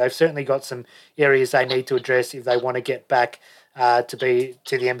through. But they've certainly got some areas they need to address if they want to get back to the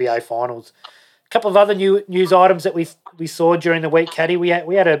NBA finals. Couple of other news items that we saw during the week, Caddy. We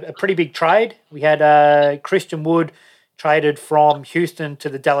had a pretty big trade. We had Christian Wood traded from Houston to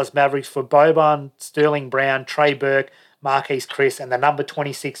the Dallas Mavericks for Boban, Sterling Brown, Trey Burke, Marquise Chris, and the number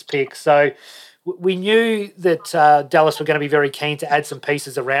 26 pick. So we knew that Dallas were going to be very keen to add some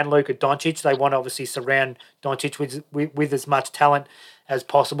pieces around Luka Doncic. They want to obviously surround Doncic with as much talent as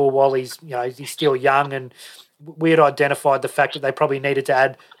possible while he's still young. And we had identified the fact that they probably needed to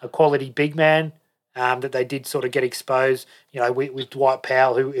add a quality big man. That they did sort of get exposed, with Dwight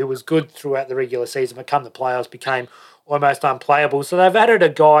Powell, who was good throughout the regular season, but come the playoffs became almost unplayable. So they've added a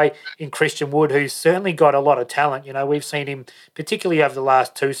guy in Christian Wood who's certainly got a lot of talent. We've seen him, particularly over the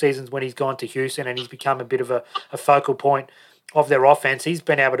last 2 seasons when he's gone to Houston and he's become a bit of a focal point of their offense. He's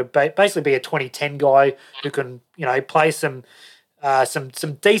been able to basically be a 2010 guy who can, play some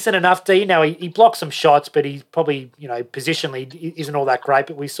decent enough D. Now, he blocks some shots, but he's probably, positionally isn't all that great.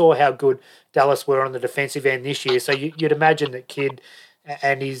 But we saw how good Dallas were on the defensive end this year. So you'd imagine that Kidd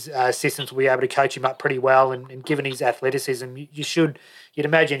and his assistants will be able to coach him up pretty well. And given his athleticism, you'd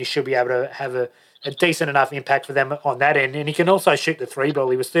imagine he should be able to have a decent enough impact for them on that end. And he can also shoot the three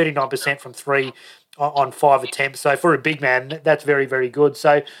ball. He was 39% from three on 5 attempts. So for a big man, that's very, very good.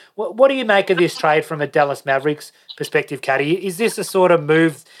 So what do you make of this trade from a Dallas Mavericks perspective, Caddy? Is this a sort of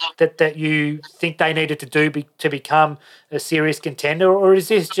move that you think they needed to do to become a serious contender, or is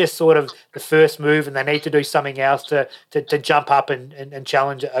this just sort of the first move and they need to do something else to jump up and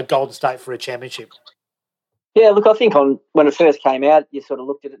challenge a Golden State for a championship? Yeah, look, I think when it first came out, you sort of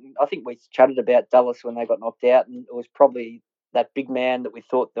looked at it, and I think we chatted about Dallas when they got knocked out, and it was probably that big man that we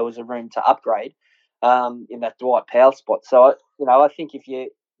thought there was a room to upgrade in that Dwight Powell spot. So, I think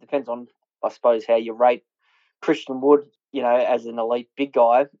depends on, I suppose, how you rate Christian Wood, as an elite big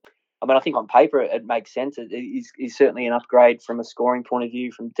guy. I mean, I think on paper it makes sense. He's certainly an upgrade from a scoring point of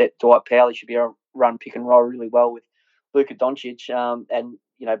view from Dwight Powell. He should be able to run pick and roll really well with Luka Doncic and,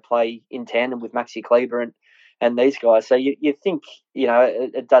 play in tandem with Maxi Kleber and these guys. So you think,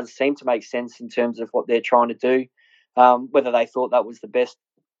 it does seem to make sense in terms of what they're trying to do. Whether they thought that was the best,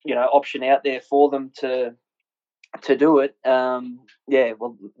 option out there for them to do it.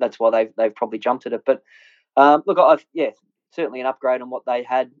 Well, that's why they've probably jumped at it. But look, certainly an upgrade on what they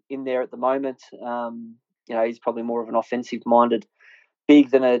had in there at the moment. He's probably more of an offensive-minded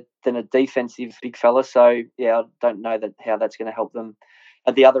big than a defensive big fella. So I don't know how that's going to help them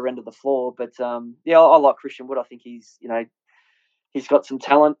at the other end of the floor. But I like Christian Wood. I think he's got some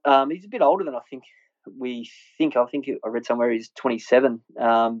talent. He's a bit older than I think we think. I think I read somewhere he's 27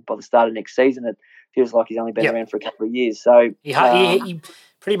 by the start of next season. It feels like he's only been around for a couple of years. So he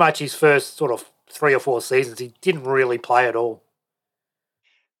pretty much his first sort of 3 or 4 seasons, he didn't really play at all.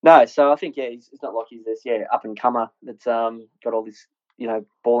 No, so I think it's not like he's this up and comer that's got all this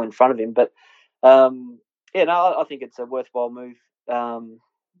ball in front of him. But I think it's a worthwhile move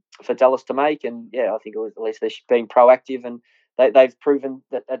for Dallas to make, and I think at least they're being proactive, and they've proven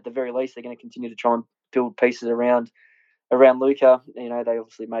that at the very least they're going to continue to try and build pieces around Luka. They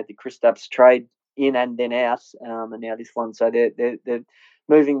obviously made the Kristaps trade in and then out, and now this one. So they're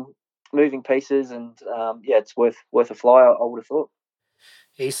moving pieces, and it's worth a fly, I would have thought.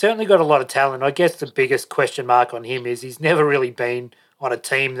 He's certainly got a lot of talent. I guess the biggest question mark on him is he's never really been on a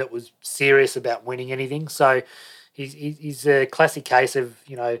team that was serious about winning anything. So he's a classic case of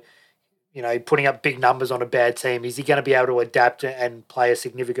putting up big numbers on a bad team. Is he going to be able to adapt and play a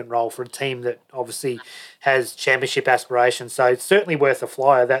significant role for a team that obviously has championship aspirations? So it's certainly worth a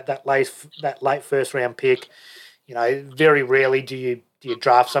flyer. That late first round pick. Very rarely do you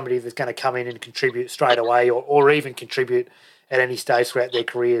draft somebody that's going to come in and contribute straight away, or even contribute at any stage throughout their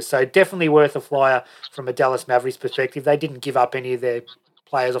careers. So definitely worth a flyer from a Dallas Mavericks perspective. They didn't give up any of their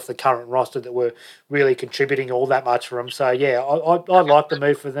players off the current roster that were really contributing all that much for them. So, I like the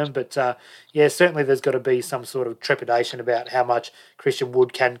move for them. But, certainly there's got to be some sort of trepidation about how much Christian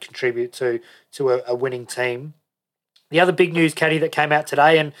Wood can contribute to a winning team. The other big news, Caddy, that came out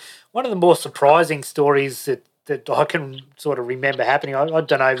today, and one of the more surprising stories that I can sort of remember happening. I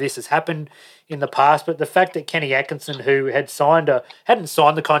don't know if this has happened in the past, but the fact that Kenny Atkinson, who hadn't signed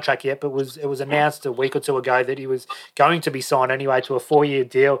the contract yet, but it was announced a week or two ago that he was going to be signed anyway to a 4-year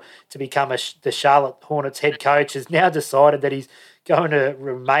deal to become the Charlotte Hornets head coach, has now decided that he's going to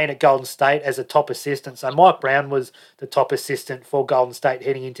remain at Golden State as a top assistant. So Mike Brown was the top assistant for Golden State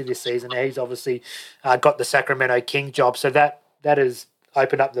heading into this season. Now he's obviously got the Sacramento Kings job, so that has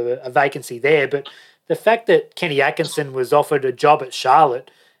opened up a vacancy there. But the fact that Kenny Atkinson was offered a job at Charlotte,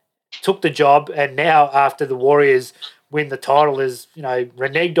 took the job, and now after the Warriors win the title has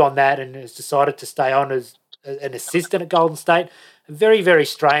reneged on that and has decided to stay on as an assistant at Golden State. A very, very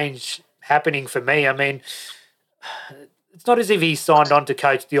strange happening for me. I mean, it's not as if he's signed on to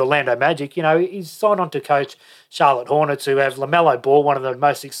coach the Orlando Magic. You know, he's signed on to coach Charlotte Hornets, who have LaMelo Ball, one of the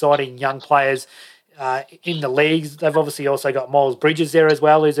most exciting young players in the leagues. They've obviously also got Miles Bridges there as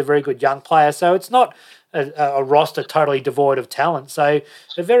well, who's a very good young player. So it's not a roster totally devoid of talent. So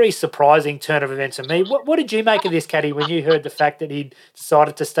a very surprising turn of events to me. What did you make of this, Caddy, when you heard the fact that he'd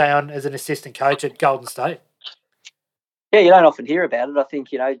decided to stay on as an assistant coach at Golden State? Yeah, you don't often hear about it. I think,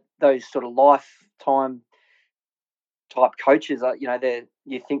 those sort of lifetime type coaches,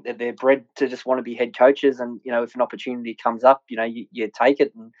 you think that they're bred to just want to be head coaches, and if an opportunity comes up, you take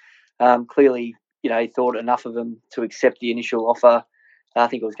it. And clearly, he thought enough of them to accept the initial offer. I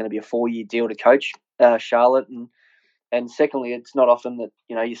think it was going to be a 4-year deal to coach Charlotte, and secondly, it's not often that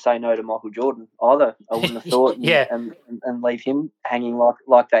you say no to Michael Jordan either. I wouldn't have thought, and leave him hanging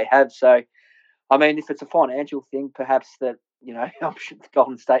like they have. So, I mean, if it's a financial thing, perhaps that. I'm sure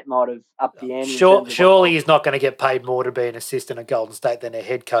Golden State might have upped the ante. Surely he's not going to get paid more to be an assistant at Golden State than a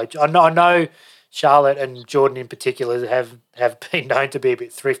head coach. I know Charlotte and Jordan in particular have been known to be a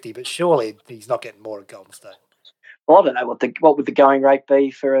bit thrifty, but surely he's not getting more at Golden State. Well, I don't know what would the going rate be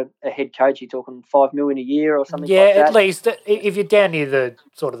for a head coach. You're talking $5 million a year or something. Yeah, like that? at least if you're down near the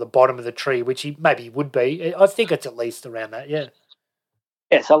sort of the bottom of the tree, which he maybe would be. I think it's at least around that. Yeah.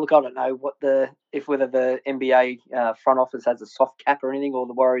 Yeah, so look, I don't know whether the NBA front office has a soft cap or anything, or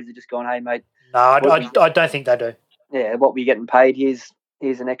the Warriors are just going, "Hey, mate." No, I don't think they do. Yeah, what we're getting paid, here's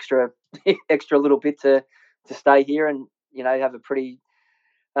an extra little bit to stay here and have a pretty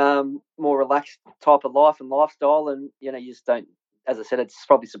more relaxed type of life and lifestyle, and you just don't. As I said, it's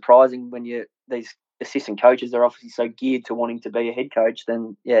probably surprising when these assistant coaches are obviously so geared to wanting to be a head coach.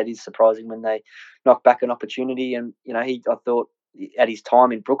 Then it is surprising when they knock back an opportunity, and I thought. At his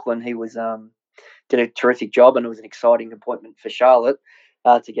time in Brooklyn, he was did a terrific job, and it was an exciting appointment for Charlotte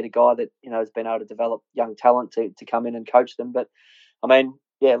to get a guy that has been able to develop young talent to come in and coach them. But I mean,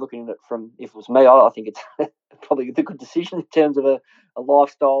 looking at it from if it was me, I think it's probably a good decision in terms of a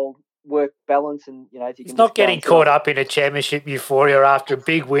lifestyle work balance, and if you can. It's not getting caught up in a championship euphoria after a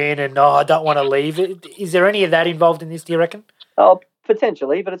big win, and I don't want to leave. Is there any of that involved in this? Do you reckon? Oh,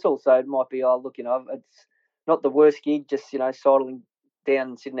 potentially, but it might be. It's not the worst gig, just, sidling down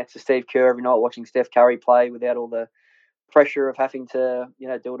and sitting next to Steve Kerr every night watching Steph Curry play without all the pressure of having to,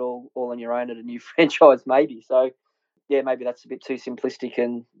 do it all on your own at a new franchise, maybe. So, maybe that's a bit too simplistic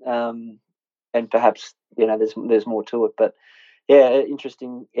and perhaps, there's more to it. But,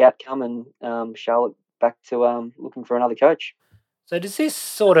 interesting outcome, and Charlotte back to looking for another coach. So is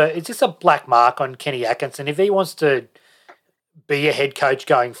this a black mark on Kenny Atkinson? If he wants to be a head coach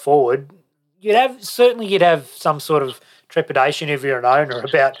going forward, you'd have some sort of trepidation if you're an owner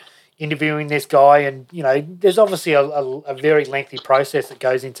about interviewing this guy, and there's obviously a very lengthy process that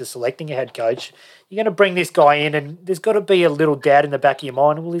goes into selecting a head coach. You're going to bring this guy in, and there's got to be a little doubt in the back of your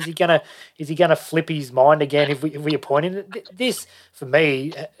mind. Well, is he going to flip his mind again if we appoint him? This, for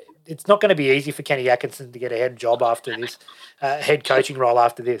me, it's not going to be easy for Kenny Atkinson to get a head job after this head coaching role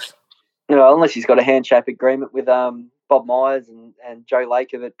after this. Unless he's got a handshake agreement with Bob Myers and Joe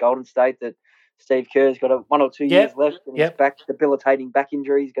Lacob at Golden State that Steve Kerr's got 1 or 2 years left, and his debilitating back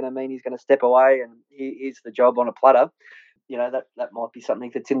injury is going to mean he's going to step away, and here's the job on a platter. That might be something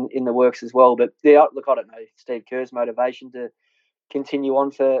that's in the works as well. But look, I don't know Steve Kerr's motivation to continue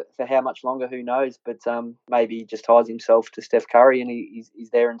on for how much longer, who knows? But maybe he just ties himself to Steph Curry and he's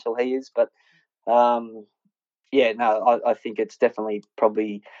there until he is. But I think it's definitely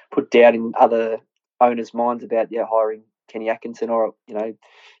probably put doubt in other owners' minds about hiring Kenny Atkinson or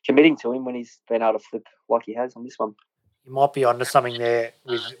committing to him when he's been able to flip like he has on this one. You might be onto something there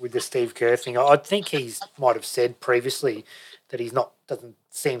with the Steve Kerr thing. I think might have said previously that doesn't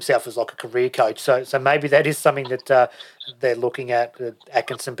see himself as like a career coach. So maybe that is something that they're looking at,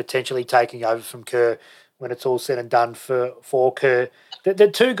 Atkinson potentially taking over from Kerr when it's all said and done for Kerr. The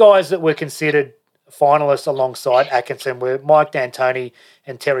two guys that were considered finalists alongside Atkinson were Mike D'Antoni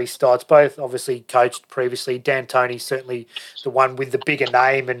and Terry Stotts, both obviously coached previously. D'Antoni certainly the one with the bigger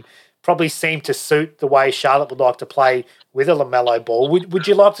name and probably seemed to suit the way Charlotte would like to play with a LaMelo Ball. Would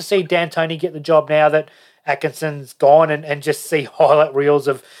you like to see D'Antoni get the job now that Atkinson's gone and just see highlight reels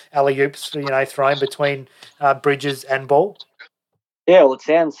of alley-oops thrown between Bridges and Ball? Yeah, well, it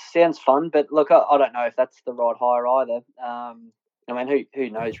sounds fun, but look, I don't know if that's the right hire either. I mean, who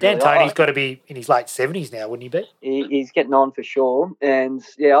knows? Really? D'Antoni's got to be in his late 70s now, wouldn't he be? He's getting on for sure. And,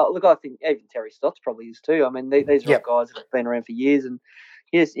 look, I think even Terry Stotts probably is too. I mean, these are all guys that have been around for years. And,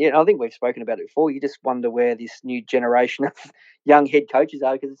 yes, I think we've spoken about it before. You just wonder where this new generation of young head coaches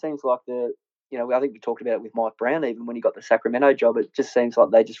are, because it seems like the I think we talked about it with Mike Brown even when he got the Sacramento job. It just seems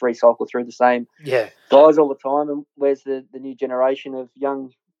like they just recycle through the same guys all the time. And where's the new generation of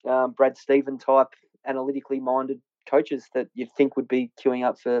young Brad Stephen type analytically minded coaches that you'd think would be queuing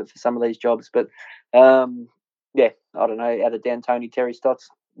up for some of these jobs? But I don't know, out of D'Antoni, Terry Stotts,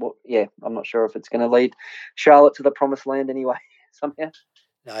 I'm not sure if it's going to lead Charlotte to the promised land anyway somehow.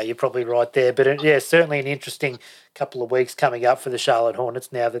 No, you're probably right there. But, certainly an interesting couple of weeks coming up for the Charlotte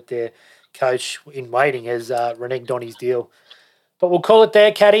Hornets now that their coach in waiting has reneged on his deal. But we'll call it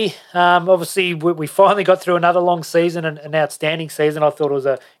there, Caddy. Obviously, we finally got through another long season, and an outstanding season. I thought it was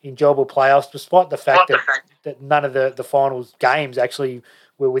an enjoyable playoffs, despite the fact that none of the finals games actually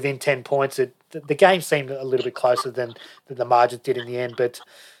were within 10 points. The game seemed a little bit closer than the margins did in the end. But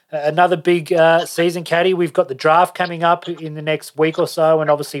another big season, Caddy. We've got the draft coming up in the next week or so, and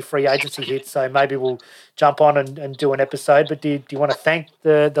obviously free agency hits. So maybe we'll jump on and do an episode. But do you want to thank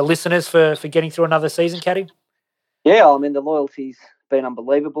the listeners for getting through another season, Caddy? Yeah, I mean, the loyalty's been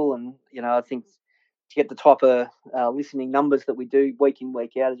unbelievable. And, I think to get the type of listening numbers that we do week in,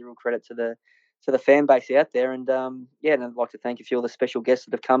 week out is a real credit to the fan base out there. And, and I'd like to thank a few of the special guests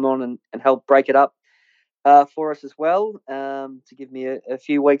that have come on and helped break it up for us as well, to give me a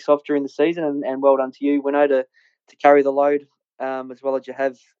few weeks off during the season, and well done to you, Winnow, to carry the load as well as you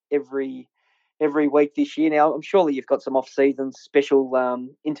have every week this year. Now, I'm surely you've got some off-season special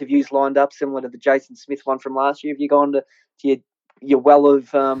interviews lined up, similar to the Jason Smith one from last year. Have you gone to your well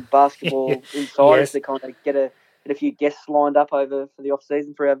of basketball insiders to kind of get a few guests lined up over for the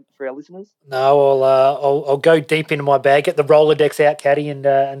off-season for our listeners? No, I'll go deep into my bag, get the Rolodex out, Caddy,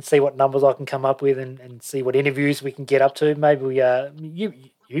 and see what numbers I can come up with, and see what interviews we can get up to. Maybe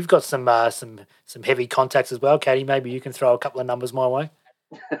you've got some heavy contacts as well, Caddy. Maybe you can throw a couple of numbers my way.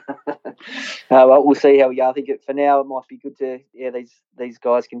 Well, we'll see how we go. I think for now it might be good to these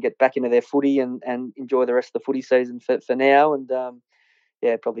guys can get back into their footy and enjoy the rest of the footy season for now, and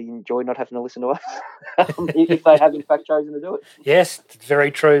probably enjoy not having to listen to us if they have in fact chosen to do it. Yes,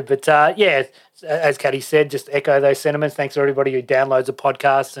 very true. But as Caddy said, just echo those sentiments. Thanks to everybody who downloads the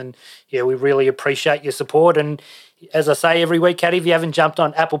podcast, and we really appreciate your support. And as I say every week, Caddy, if you haven't jumped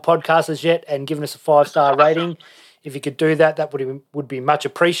on Apple Podcasts as yet and given us a 5-star rating, if you could do that, that would be much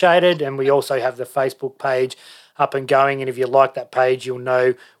appreciated. And we also have the Facebook page up and going. And if you like that page, you'll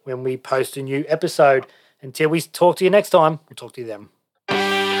know when we post a new episode. Until we talk to you next time, we'll talk to you then.